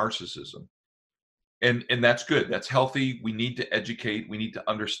Jezebel and narcissism. And that's good. That's healthy. We need to educate, we need to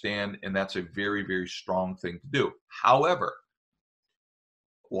understand, and that's a very, very strong thing to do. However,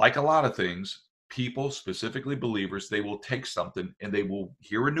 like a lot of things, people, specifically believers, they will take something and they will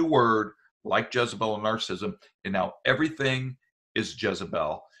hear a new word like Jezebel and narcissism, and now everything is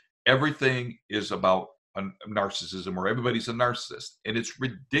Jezebel. Everything is about narcissism, or everybody's a narcissist, and it's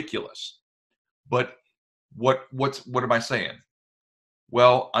ridiculous. But what am I saying?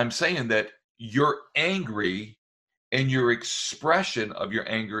 Well, I'm saying that you're angry, and your expression of your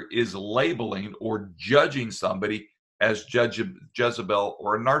anger is labeling or judging somebody as Jezebel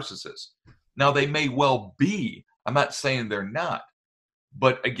or a narcissist. Now, they may well be. I'm not saying they're not.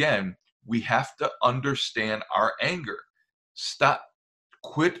 But again, we have to understand our anger.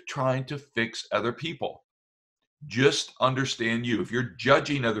 Quit trying to fix other people. Just understand you. If you're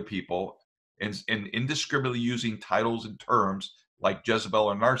judging other people and indiscriminately using titles and terms like Jezebel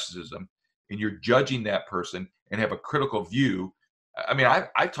or narcissism, and you're judging that person and have a critical view. I mean,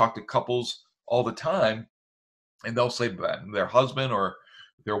 I talk to couples all the time, and they'll say their husband or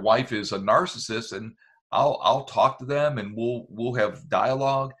their wife is a narcissist, and I'll talk to them, and we'll have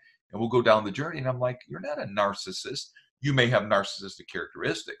dialogue, and we'll go down the journey. And I'm like, you're not a narcissist. You may have narcissistic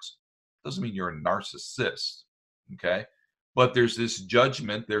characteristics. Doesn't mean you're a narcissist. Okay. But there's this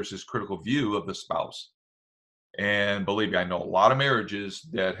judgment, there's this critical view of the spouse. And believe me, I know a lot of marriages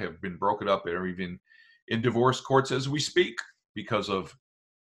that have been broken up or even in divorce courts as we speak because of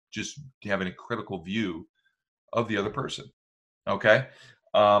just having a critical view of the other person. Okay.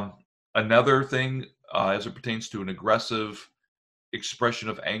 Another thing as it pertains to an aggressive expression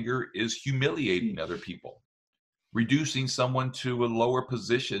of anger is humiliating other people, reducing someone to a lower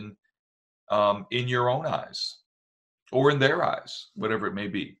position in your own eyes or in their eyes, whatever it may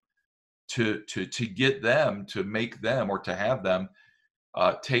be, to get them, to make them, or to have them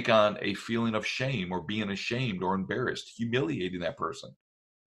take on a feeling of shame or being ashamed or embarrassed, humiliating that person.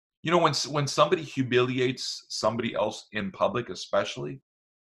 You know, when somebody humiliates somebody else in public, especially,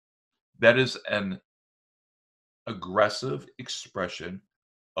 that is an aggressive expression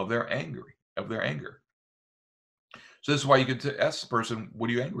of their anger. So this is why you get to ask the person, what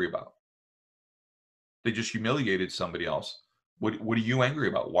are you angry about? They just humiliated somebody else. What are you angry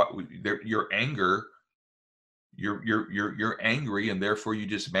about? Your anger, you're angry, and therefore you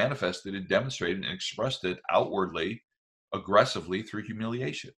just manifested and demonstrated and expressed it outwardly, aggressively through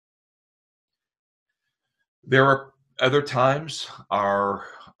humiliation. There are other times our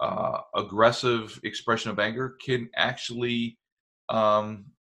aggressive expression of anger can actually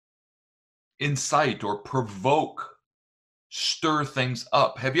incite or provoke, stir things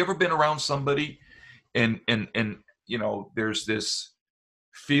up. Have you ever been around somebody and you know, there's this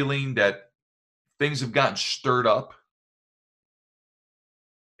feeling that things have gotten stirred up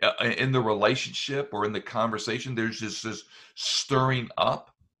in the relationship or in the conversation? There's just this stirring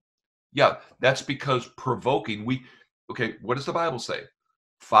up. Yeah, that's because provoking. Okay, what does the Bible say?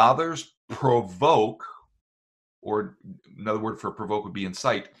 Fathers provoke, or another word for provoke would be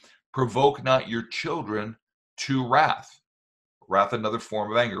incite. Provoke not your children to wrath. Wrath, another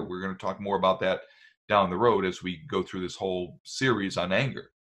form of anger. We're going to talk more about that down the road as we go through this whole series on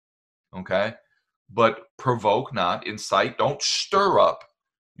anger. Okay? But provoke not, incite, don't stir up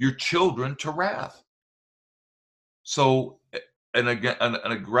your children to wrath. So an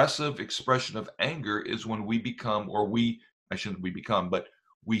aggressive expression of anger is when we become, or I shouldn't we become, but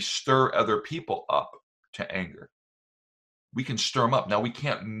we stir other people up to anger. We can stir them up. Now we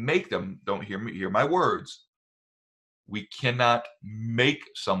can't make them, don't hear my words. We cannot make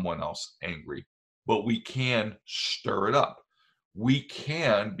someone else angry, but we can stir it up. We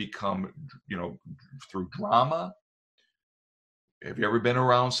can become, through drama. Have you ever been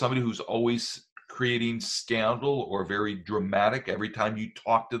around somebody who's always creating scandal or very dramatic? Every time you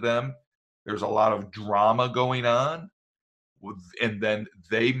talk to them, there's a lot of drama going on. And then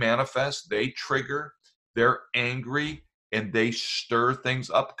they manifest, they trigger, they're angry, and they stir things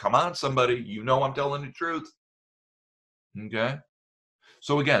up. Come on, somebody, I'm telling the truth. Okay?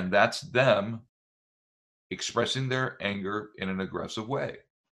 So again, that's them expressing their anger in an aggressive way.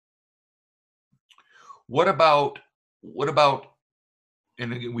 What about, what about,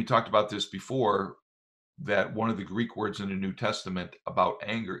 and again, we talked about this before, that one of the Greek words in the New Testament about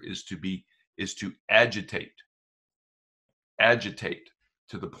anger is to agitate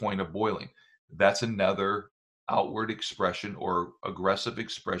to the point of boiling. That's another outward expression or aggressive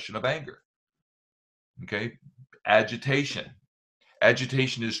expression of anger. Okay? Agitation.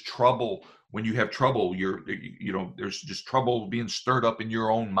 Agitation is trouble. When you have trouble, there's just trouble being stirred up in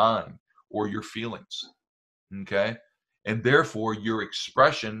your own mind or your feelings. Okay? And therefore, your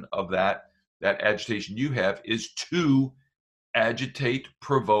expression of that agitation you have is to agitate,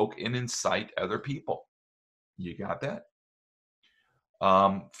 provoke, and incite other people. You got that?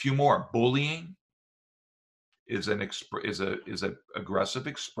 Few more. Bullying is an aggressive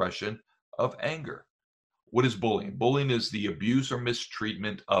expression of anger. What is bullying? Bullying is the abuse or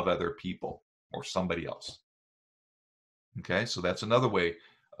mistreatment of other people or somebody else. Okay, so that's another way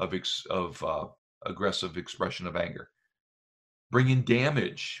of aggressive expression of anger. Bringing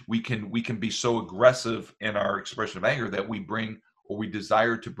damage. We can be so aggressive in our expression of anger that we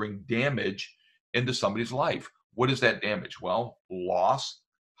desire to bring damage into somebody's life. What is that damage? Well, loss,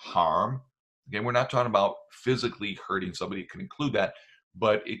 harm. Again, we're not talking about physically hurting somebody. It can include that,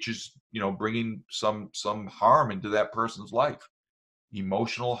 but it's just, bringing some harm into that person's life.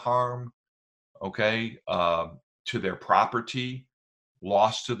 Emotional harm, okay, to their property,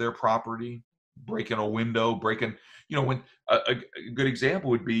 loss to their property, breaking a window, when a good example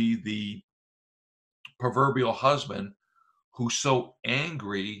would be the proverbial husband who's so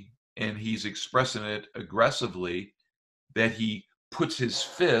angry and he's expressing it aggressively that he puts his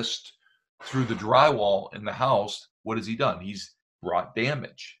fist through the drywall in the house. What has he done? He's brought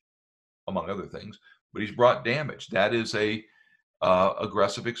damage, among other things, but he's brought damage. That is a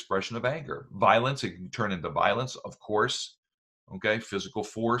aggressive expression of anger. Violence, it can turn into violence, of course. Okay, physical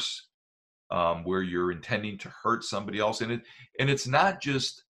force, where you're intending to hurt somebody else in it, and it's not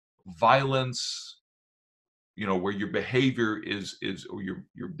just violence, where your behavior is or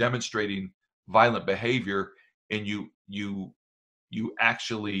you're demonstrating violent behavior, and you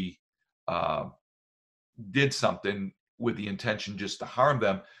actually did something with the intention just to harm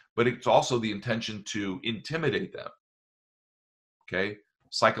them, but it's also the intention to intimidate them. Okay,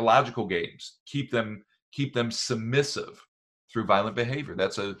 psychological games, keep them submissive through violent behavior.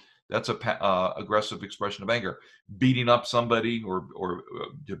 That's a aggressive expression of anger. Beating up somebody or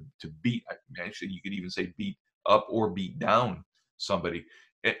to beat. Actually, you could even say beat up or beat down somebody.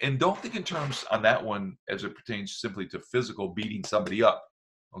 And don't think in terms on that one as it pertains simply to physical beating somebody up.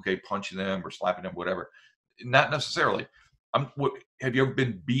 Okay, punching them or slapping them, whatever. Not necessarily. Have you ever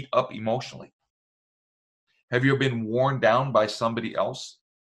been beat up emotionally? Have you ever been worn down by somebody else?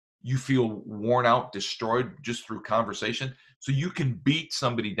 You feel worn out, destroyed just through conversation. So you can beat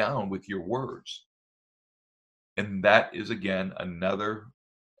somebody down with your words. And that is, again, another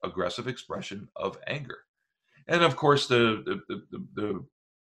aggressive expression of anger. And of course, the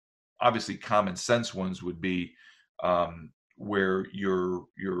obviously common sense ones would be where your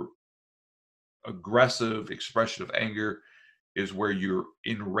aggressive expression of anger is where you're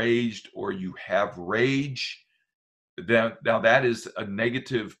enraged or you have rage. Now that is a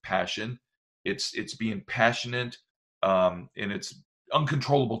negative passion. It's being passionate, and it's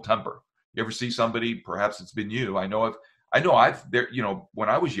uncontrollable temper. You ever see somebody? Perhaps it's been you. I know I've there. When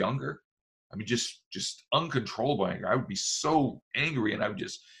I was younger, I mean, just uncontrollable anger. I would be so angry, and I would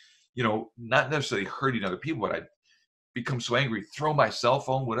just, not necessarily hurting other people, but I'd become so angry, throw my cell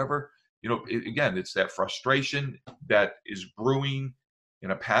phone, whatever. Again, it's that frustration that is brewing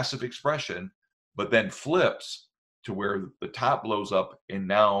in a passive expression, but then flips to where the top blows up, and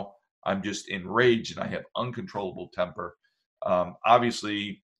now I'm just enraged and I have uncontrollable temper.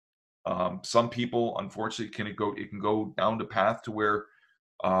 Obviously, some people, unfortunately, it can go down the path to where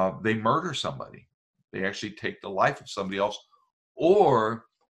they murder somebody. They actually take the life of somebody else, or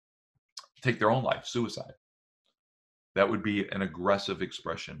take their own life, suicide. That would be an aggressive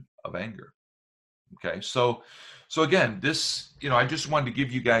expression of anger. Okay, so again, this, I just wanted to give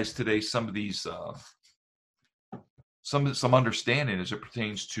you guys today some of these some understanding as it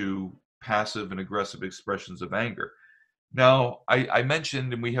pertains to passive and aggressive expressions of anger. Now, I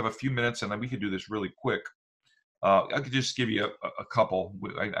mentioned, and we have a few minutes, and we could do this really quick. I could just give you a couple.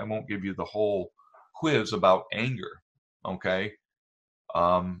 I won't give you the whole quiz about anger, okay?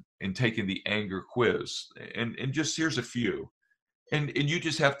 And taking the anger quiz, and just here's a few, and you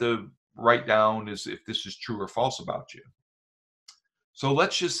just have to write down as if this is true or false about you. So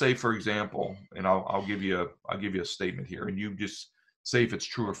let's just say, for example, and I'll give you a statement here, and you just say if it's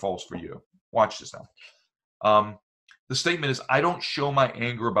true or false for you. Watch this now. Um, the statement is, I don't show my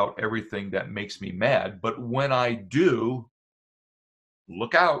anger about everything that makes me mad, but when I do,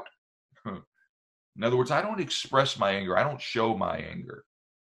 look out. In other words, I don't express my anger. I don't show my anger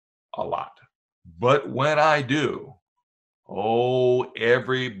a lot. But when I do, oh,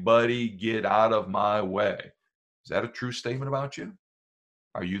 everybody get out of my way. Is that a true statement about you?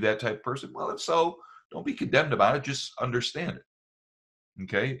 Are you that type of person? Well, if so, don't be condemned about it. Just understand it.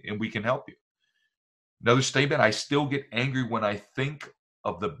 Okay. And we can help you. Another statement, I still get angry when I think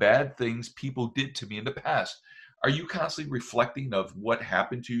of the bad things people did to me in the past. Are you constantly reflecting of what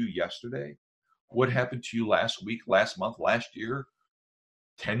happened to you yesterday? What happened to you last week, last month, last year,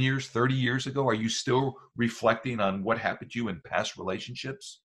 10 years, 30 years ago? Are you still reflecting on what happened to you in past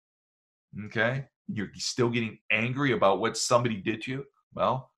relationships? Okay. You're still getting angry about what somebody did to you?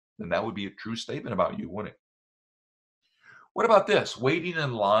 Well, then that would be a true statement about you, wouldn't it? What about this? Waiting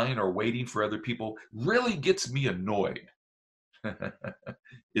in line or waiting for other people really gets me annoyed.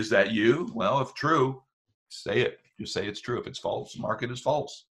 Is that you? Well, if true, say it. Just say it's true. If it's false, mark it as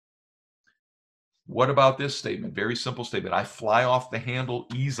false. What about this statement? Very simple statement. I fly off the handle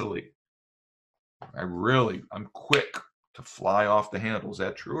easily. I'm quick to fly off the handle. Is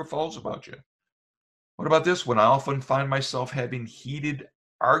that true or false about you? What about this one? I often find myself having heated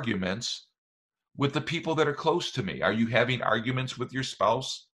arguments with the people that are close to me. Are you having arguments with your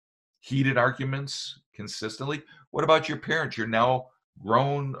spouse? Heated arguments consistently? What about your parents? You're now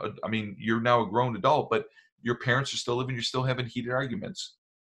grown. You're now a grown adult, but your parents are still living. You're still having heated arguments.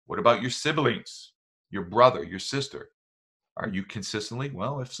 What about your siblings, your brother, your sister? Are you consistently?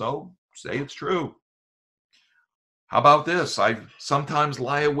 Well, if so, say it's true. How about this? I sometimes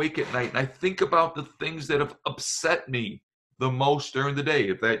lie awake at night and I think about the things that have upset me the most during the day.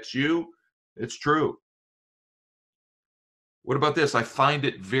 If that's you, it's true. What about this? I find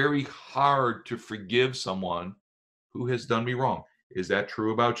it very hard to forgive someone who has done me wrong. Is that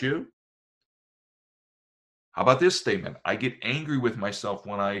true about you? How about this statement? I get angry with myself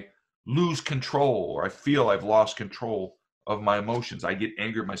when I lose control or I feel I've lost control of my emotions. I get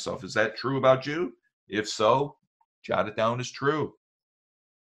angry at myself. Is that true about you? If so, jot it down as true.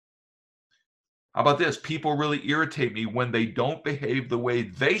 How about this? People really irritate me when they don't behave the way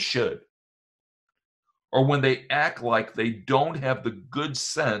they should, or when they act like they don't have the good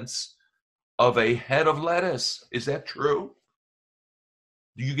sense of a head of lettuce. Is that true?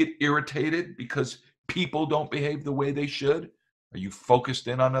 Do you get irritated because people don't behave the way they should? Are you focused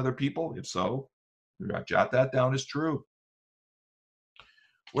in on other people? If so, jot that down as true.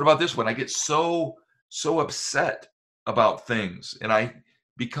 What about this one? I get so upset about things and I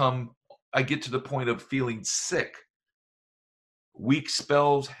get to the point of feeling sick. Weak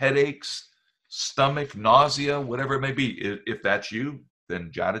spells, headaches, stomach, nausea, whatever it may be. If that's you,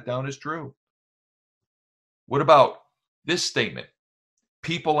 then jot it down as true. What about this statement?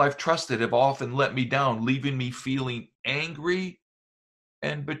 People I've trusted have often let me down, leaving me feeling angry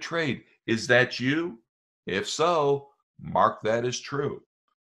and betrayed. Is that you? If so, mark that as true.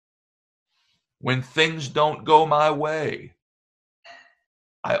 When things don't go my way,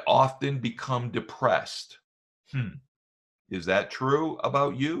 I often become depressed. Is that true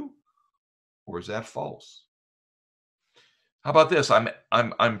about you, or is that false? How about this?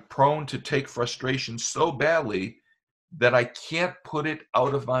 I'm prone to take frustration so badly that I can't put it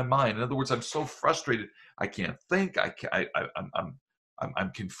out of my mind. In other words, I'm so frustrated, I can't think.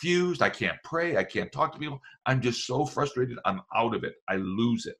 I'm confused. I can't pray. I can't talk to people. I'm just so frustrated. I'm out of it. I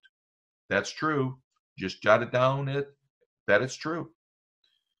lose it. That's true. Just jot it down that it's true.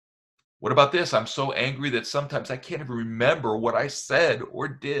 What about this? I'm so angry that sometimes I can't even remember what I said or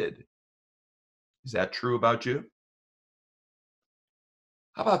did. Is that true about you?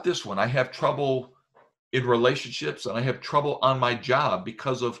 How about this one? I have trouble in relationships and I have trouble on my job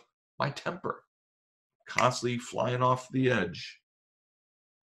because of my temper, constantly flying off the edge.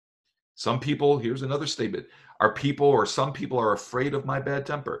 Some people, here's another statement, some people are afraid of my bad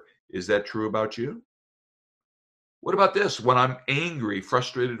temper. Is that true about you? What about this? When I'm angry,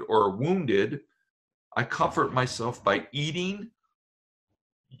 frustrated, or wounded, I comfort myself by eating,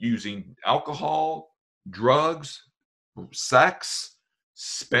 using alcohol, drugs. Sex,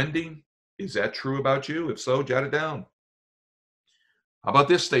 spending, is that true about you? If so, jot it down. How about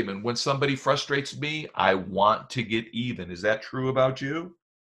this statement? When somebody frustrates me, I want to get even. Is that true about you?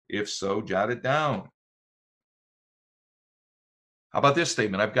 If so, jot it down. How about this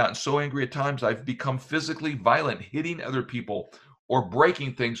statement? I've gotten so angry at times I've become physically violent, hitting other people or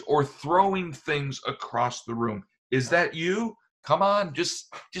breaking things or throwing things across the room. Is that you? Come on, just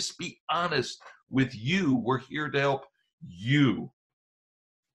be honest with you. We're here to help you.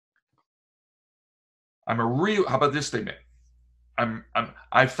 How about this statement?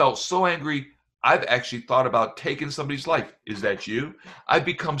 I felt so angry. I've actually thought about taking somebody's life. Is that you? I've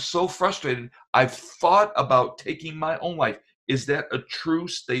become so frustrated. I've thought about taking my own life. Is that a true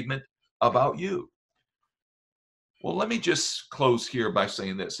statement about you? Well, let me just close here by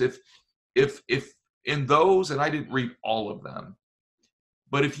saying this. If in those, and I didn't read all of them,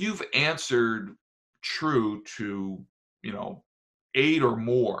 but if you've answered true to, 8 or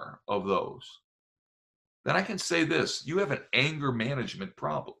more of those, then I can say this: you have an anger management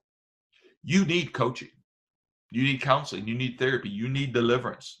problem. You need coaching. You need counseling. You need therapy. You need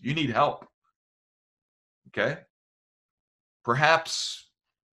deliverance. You need help. Okay. Perhaps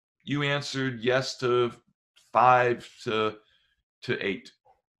you answered yes to 5 to 8,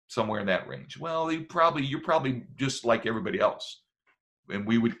 somewhere in that range. Well, you're probably just like everybody else. And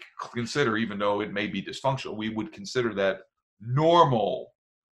we would consider, even though it may be dysfunctional, we would consider that normal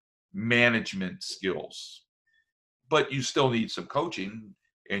management skills. But you still need some coaching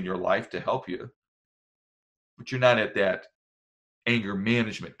in your life to help you. But you're not at that anger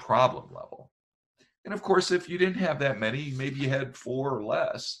management problem level. And of course, if you didn't have that many, maybe you had 4 or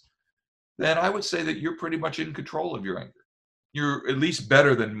less, then I would say that you're pretty much in control of your anger. You're at least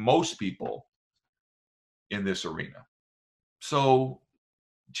better than most people in this arena. So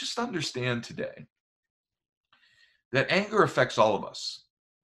just understand today that anger affects all of us.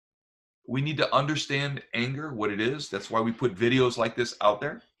 We need to understand anger, what it is. That's why we put videos like this out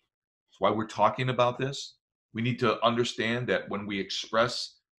there. That's why we're talking about this. We need to understand that when we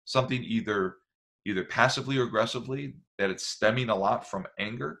express something either passively or aggressively, that it's stemming a lot from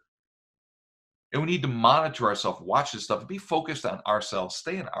anger. And we need to monitor ourselves, watch this stuff, and be focused on ourselves,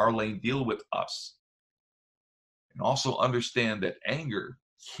 stay in our lane, deal with us. And also understand that anger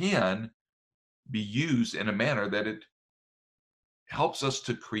can be used in a manner that it helps us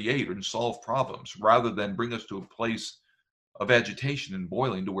to create and solve problems rather than bring us to a place of agitation and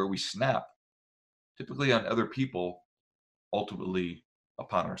boiling to where we snap, typically on other people, ultimately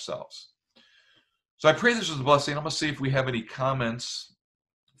upon ourselves. So I pray this was a blessing. I'm going to see if we have any comments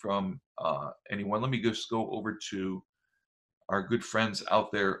from anyone. Let me just go over to our good friends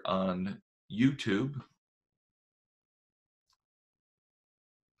out there on YouTube.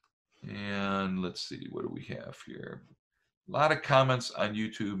 And let's see, what do we have here? A lot of comments on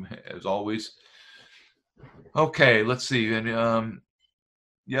YouTube, as always. Okay, let's see. And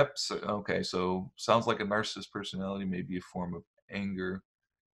yep. So, okay, so sounds like a narcissist personality may be a form of anger.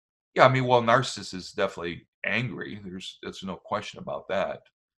 Yeah, I mean, well, narcissist is definitely angry. There's no question about that.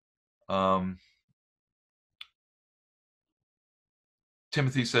 Um,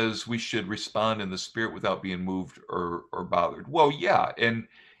 Timothy says we should respond in the spirit without being moved or bothered. Well, yeah, and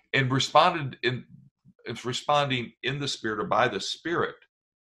it's responding in the spirit or by the spirit.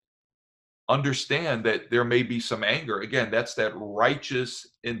 Understand that there may be some anger. Again, that's that righteous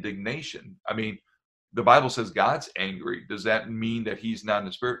indignation. I mean, the Bible says God's angry. Does that mean that he's not in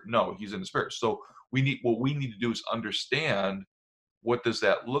the spirit? No, he's in the spirit. So what we need to do is understand, what does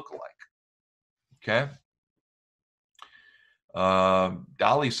that look like? Okay.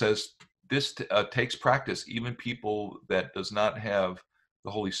 Dolly says this takes practice. Even people that does not have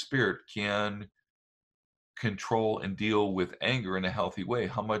the Holy Spirit can control and deal with anger in a healthy way.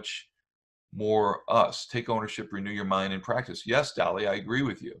 How much more us? Take ownership, renew your mind, and practice. Yes, Dolly, I agree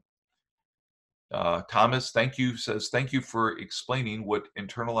with you. Thomas, says thank you for explaining what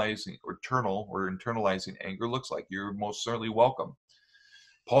internalizing anger looks like. You're most certainly welcome.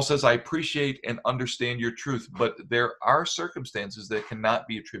 Paul says, I appreciate and understand your truth, but there are circumstances that cannot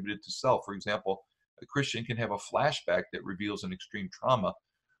be attributed to self. For example, a Christian can have a flashback that reveals an extreme trauma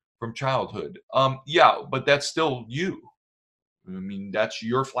from childhood. Yeah, but that's still you. I mean, that's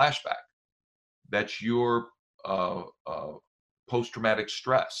your flashback. That's your post-traumatic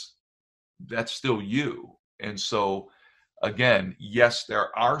stress. That's still you. And so, again, yes,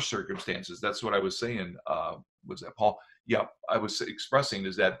 there are circumstances. That's what I was saying. Was that Paul? Yeah, I was expressing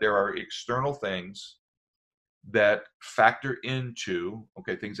is that there are external things that factor into,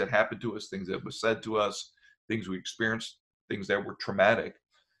 okay, things that happened to us, things that was said to us, things we experienced, things that were traumatic,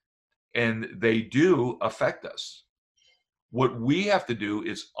 and they do affect us. What we have to do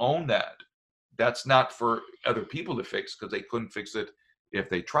is own that. That's not for other people to fix, because they couldn't fix it if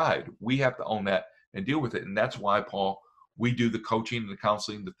they tried. We have to own that and deal with it. And that's why, Paul, we do the coaching, the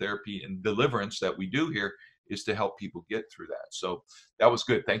counseling, the therapy, and deliverance that we do here, is to help people get through that. So that was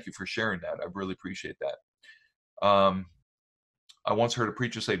good. Thank you for sharing that. I really appreciate that. I once heard a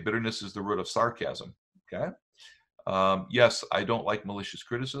preacher say bitterness is the root of sarcasm. Okay. Yes, I don't like malicious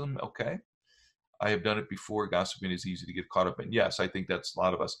criticism. Okay. I have done it before. Gossiping is easy to get caught up in. Yes, I think that's a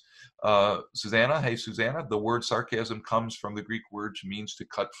lot of us. Susanna, hey, Susanna, the word sarcasm comes from the Greek word, which means to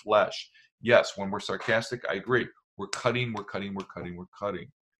cut flesh. Yes, when we're sarcastic, I agree. We're cutting, we're cutting, we're cutting, we're cutting.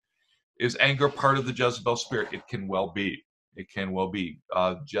 Is anger part of the Jezebel spirit? It can well be. It can well be.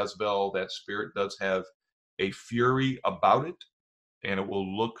 Jezebel, that spirit does have a fury about it, and it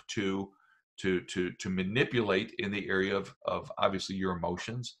will look to manipulate in the area of obviously your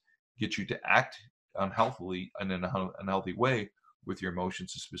emotions, get you to act unhealthily and in an unhealthy way with your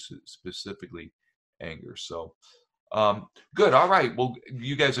emotions, specifically anger. So good. All right. Well,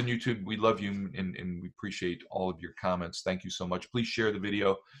 you guys on YouTube, we love you, and we appreciate all of your comments. Thank you so much. Please share the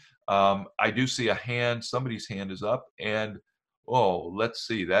video. I do see a hand. Somebody's hand is up, and oh, let's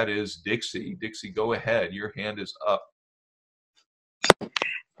see. That is Dixie. Dixie, go ahead. Your hand is up.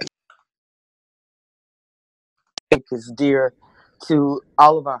 Is dear to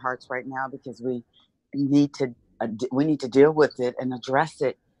all of our hearts right now, because we need to deal with it and address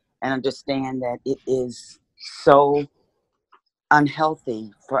it and understand that it is so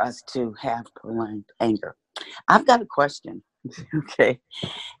unhealthy for us to have prolonged anger. I've got a question, okay,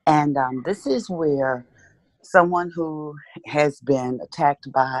 and this is where someone who has been attacked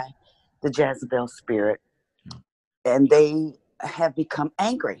by the Jezebel spirit, and they have become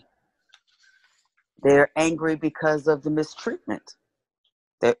angry. They're angry because of the mistreatment.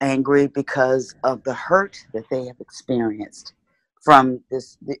 They're angry because of the hurt that they have experienced from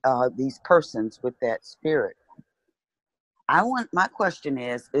these persons with that spirit. My question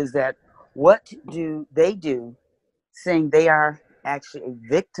is that what do they do, seeing they are actually a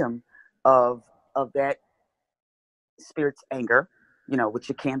victim of that spirit's anger,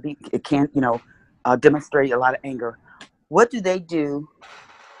 which it can, demonstrate a lot of anger. What do they do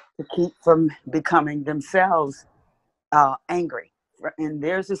to keep from becoming themselves angry? And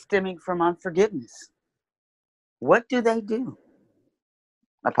there's a stemming from unforgiveness. What do they do,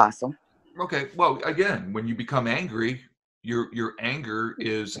 Apostle? Okay. Well, again, when you become angry, your anger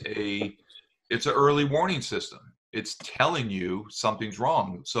is it's an early warning system. It's telling you something's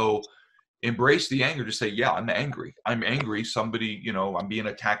wrong. So embrace the anger to say, yeah, I'm angry. I'm angry. Somebody, I'm being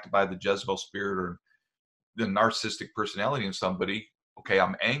attacked by the Jezebel spirit or the narcissistic personality in somebody. Okay,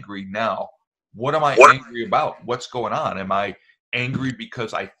 I'm angry now. What am I angry about? What's going on? Am I angry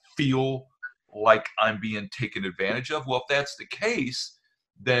because I feel like I'm being taken advantage of? Well, if that's the case,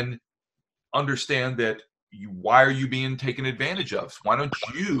 then understand that why are you being taken advantage of? Why don't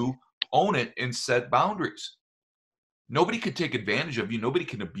you own it and set boundaries? Nobody can take advantage of you. Nobody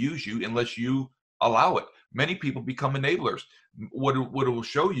can abuse you unless you allow it. Many people become enablers. What it will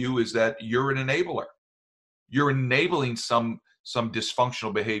show you is that you're an enabler. You're enabling some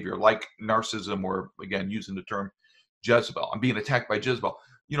dysfunctional behavior like narcissism, or again, using the term Jezebel. I'm being attacked by Jezebel.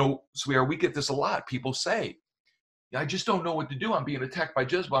 Swear, we get this a lot. People say, I just don't know what to do. I'm being attacked by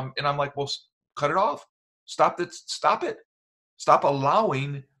Jezebel. And I'm like, well, cut it off. Stop it. Stop it. Stop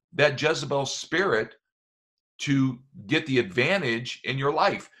allowing that Jezebel spirit to get the advantage in your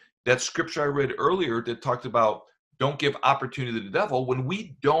life. That scripture I read earlier that talked about don't give opportunity to the devil. When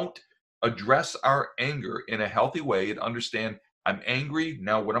we don't address our anger in a healthy way and understand I'm angry,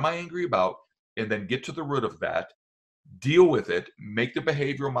 now what am I angry about? And then get to the root of that, deal with it, make the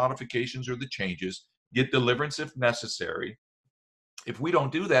behavioral modifications or the changes, get deliverance if necessary. If we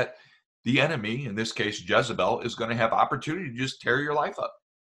don't do that, the enemy, in this case Jezebel, is going to have opportunity to just tear your life up.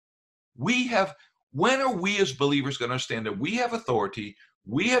 When are we as believers going to understand that we have authority,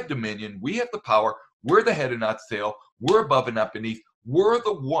 we have dominion, we have the power, we're the head and not the tail, we're above and not beneath, we're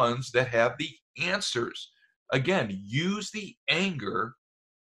the ones that have the answers? Again, use the anger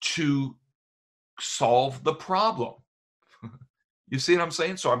to solve the problem. You see what I'm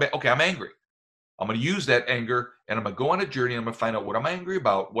saying? So I'm angry. I'm going to use that anger and I'm going to go on a journey. I'm going to find out what I'm angry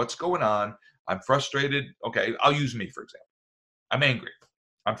about, what's going on. I'm frustrated. Okay, I'll use me, for example. I'm angry.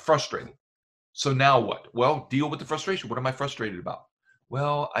 I'm frustrated. So now what? Well, deal with the frustration. What am I frustrated about?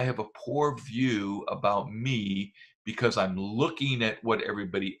 Well, I have a poor view about me because I'm looking at what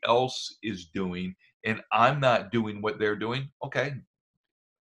everybody else is doing and I'm not doing what they're doing. Okay,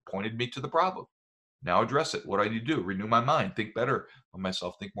 pointed me to the problem. Now address it. What do I need to do? Renew my mind, think better of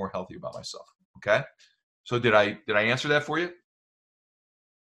myself, think more healthy about myself. Okay? So did I answer that for you?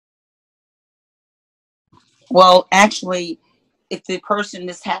 Well, actually, if the person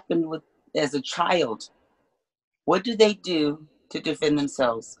this happened with as a child, what do they do to defend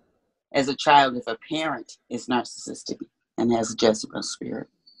themselves as a child if a parent is narcissistic and has a Jezebel spirit?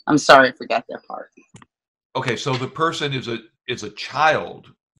 I'm sorry, I forgot that part. Okay, so the person is a child,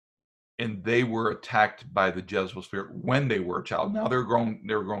 and they were attacked by the Jezebel spirit when they were a child. Now they're grown.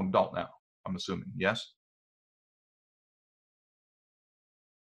 They're a grown adult now. I'm assuming. Yes.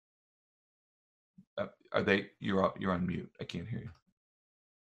 Are they? You're on mute. I can't hear you.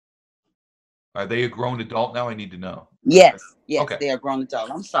 Are they a grown adult now? I need to know. Yes, yes, Okay. they are grown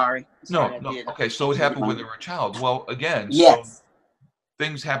adult. I'm sorry. No, I no. did. Okay, so it happened when they were a child. Well, again, so Yes.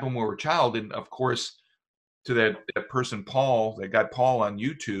 things happen when we're a child, and of course, to that person Paul, that guy Paul on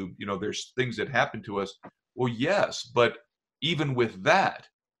YouTube, there's things that happen to us. Well, yes, but even with that,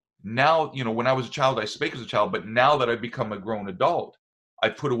 now, when I was a child, I spake as a child, but now that I've become a grown adult, I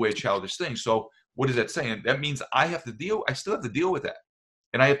put away childish things. So what is that saying? That means I still have to deal with that.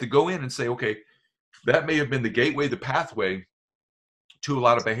 And I have to go in and say, okay, that may have been the gateway, the pathway to a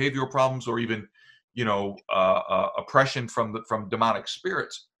lot of behavioral problems, or even, oppression from demonic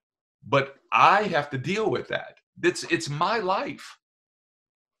spirits. But I have to deal with that. It's my life.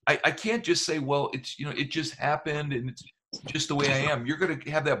 I can't just say, well, it just happened and it's just the way I am. You're going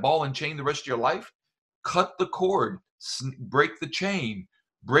to have that ball and chain the rest of your life. Cut the cord, break the chain,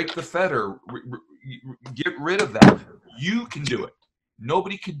 break the fetter, get rid of that. You can do it.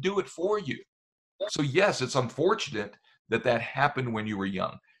 Nobody can do it for you. So yes, it's unfortunate that happened when you were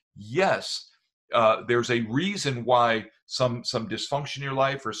young. Yes, there's a reason why some dysfunction in your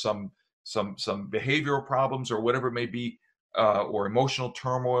life, or some behavioral problems, or whatever it may be, or emotional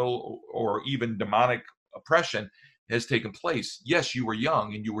turmoil, or even demonic oppression has taken place. Yes, you were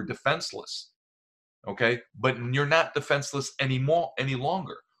young and you were defenseless. Okay, but you're not defenseless any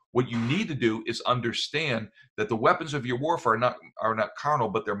longer. What you need to do is understand that the weapons of your warfare are not carnal,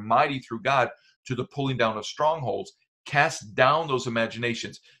 but they're mighty through God to the pulling down of strongholds. Cast down those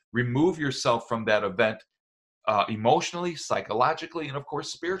imaginations. Remove yourself from that event, emotionally, psychologically, and of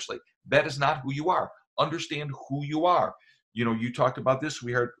course spiritually. That is not who you are. Understand who you are. You talked about this.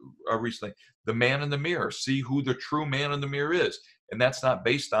 We heard recently, the man in the mirror. See who the true man in the mirror is, and that's not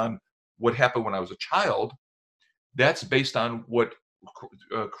based on what happened when I was a child. That's based on what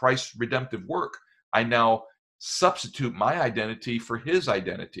Christ's redemptive work. I now substitute my identity for his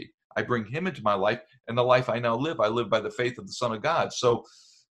identity. I bring him into my life, and the life I now live, I live by the faith of the Son of God. So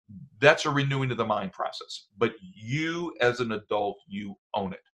that's a renewing of the mind process. But you, as an adult, you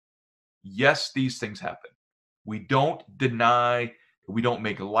own it. Yes, these things happen. We don't deny, we don't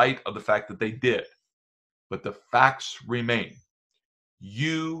make light of the fact that they did, but the facts remain.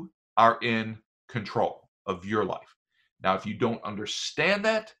 You are in control of your life. Now, if you don't understand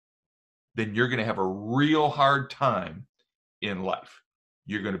that, then you're going to have a real hard time in life.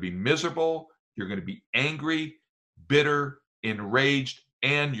 You're going to be miserable. You're going to be angry, bitter, enraged,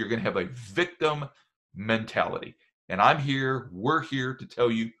 and you're going to have a victim mentality. And we're here to tell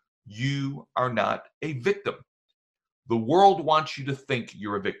you, you are not a victim. The world wants you to think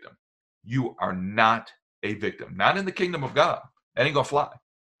you're a victim. You are not a victim. Not in the kingdom of God. That ain't going to fly.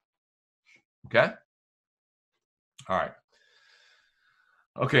 Okay? All right.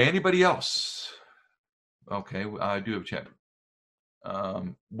 Okay, anybody else? Okay, I do have a chat.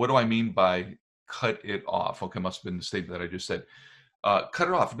 What do I mean by cut it off? Okay, must have been the statement that I just said. Cut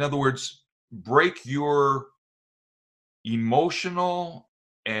it off. In other words, break your emotional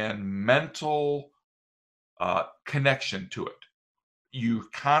and mental connection to it. You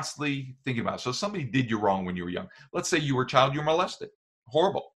constantly thinking about it. So somebody did you wrong when you were young. Let's say you were a child, you were molested.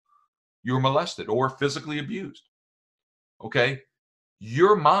 Horrible. You were molested or physically abused. Okay?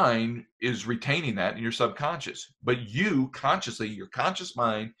 Your mind is retaining that in your subconscious, but you consciously, your conscious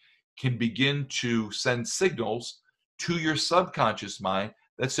mind can begin to send signals to your subconscious mind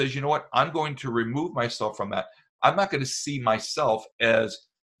that says, you know what, I'm going to remove myself from that. I'm not going to see myself as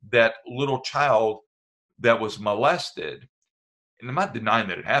that little child that was molested. And I'm not denying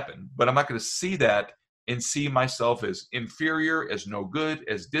that it happened, but I'm not going to see that and see myself as inferior, as no good,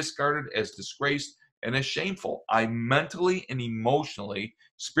 as discarded, as disgraced, and as shameful. I mentally and emotionally,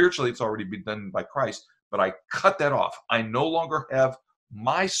 spiritually, it's already been done by Christ, but I cut that off. I no longer have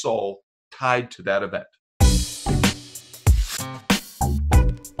my soul tied to that event.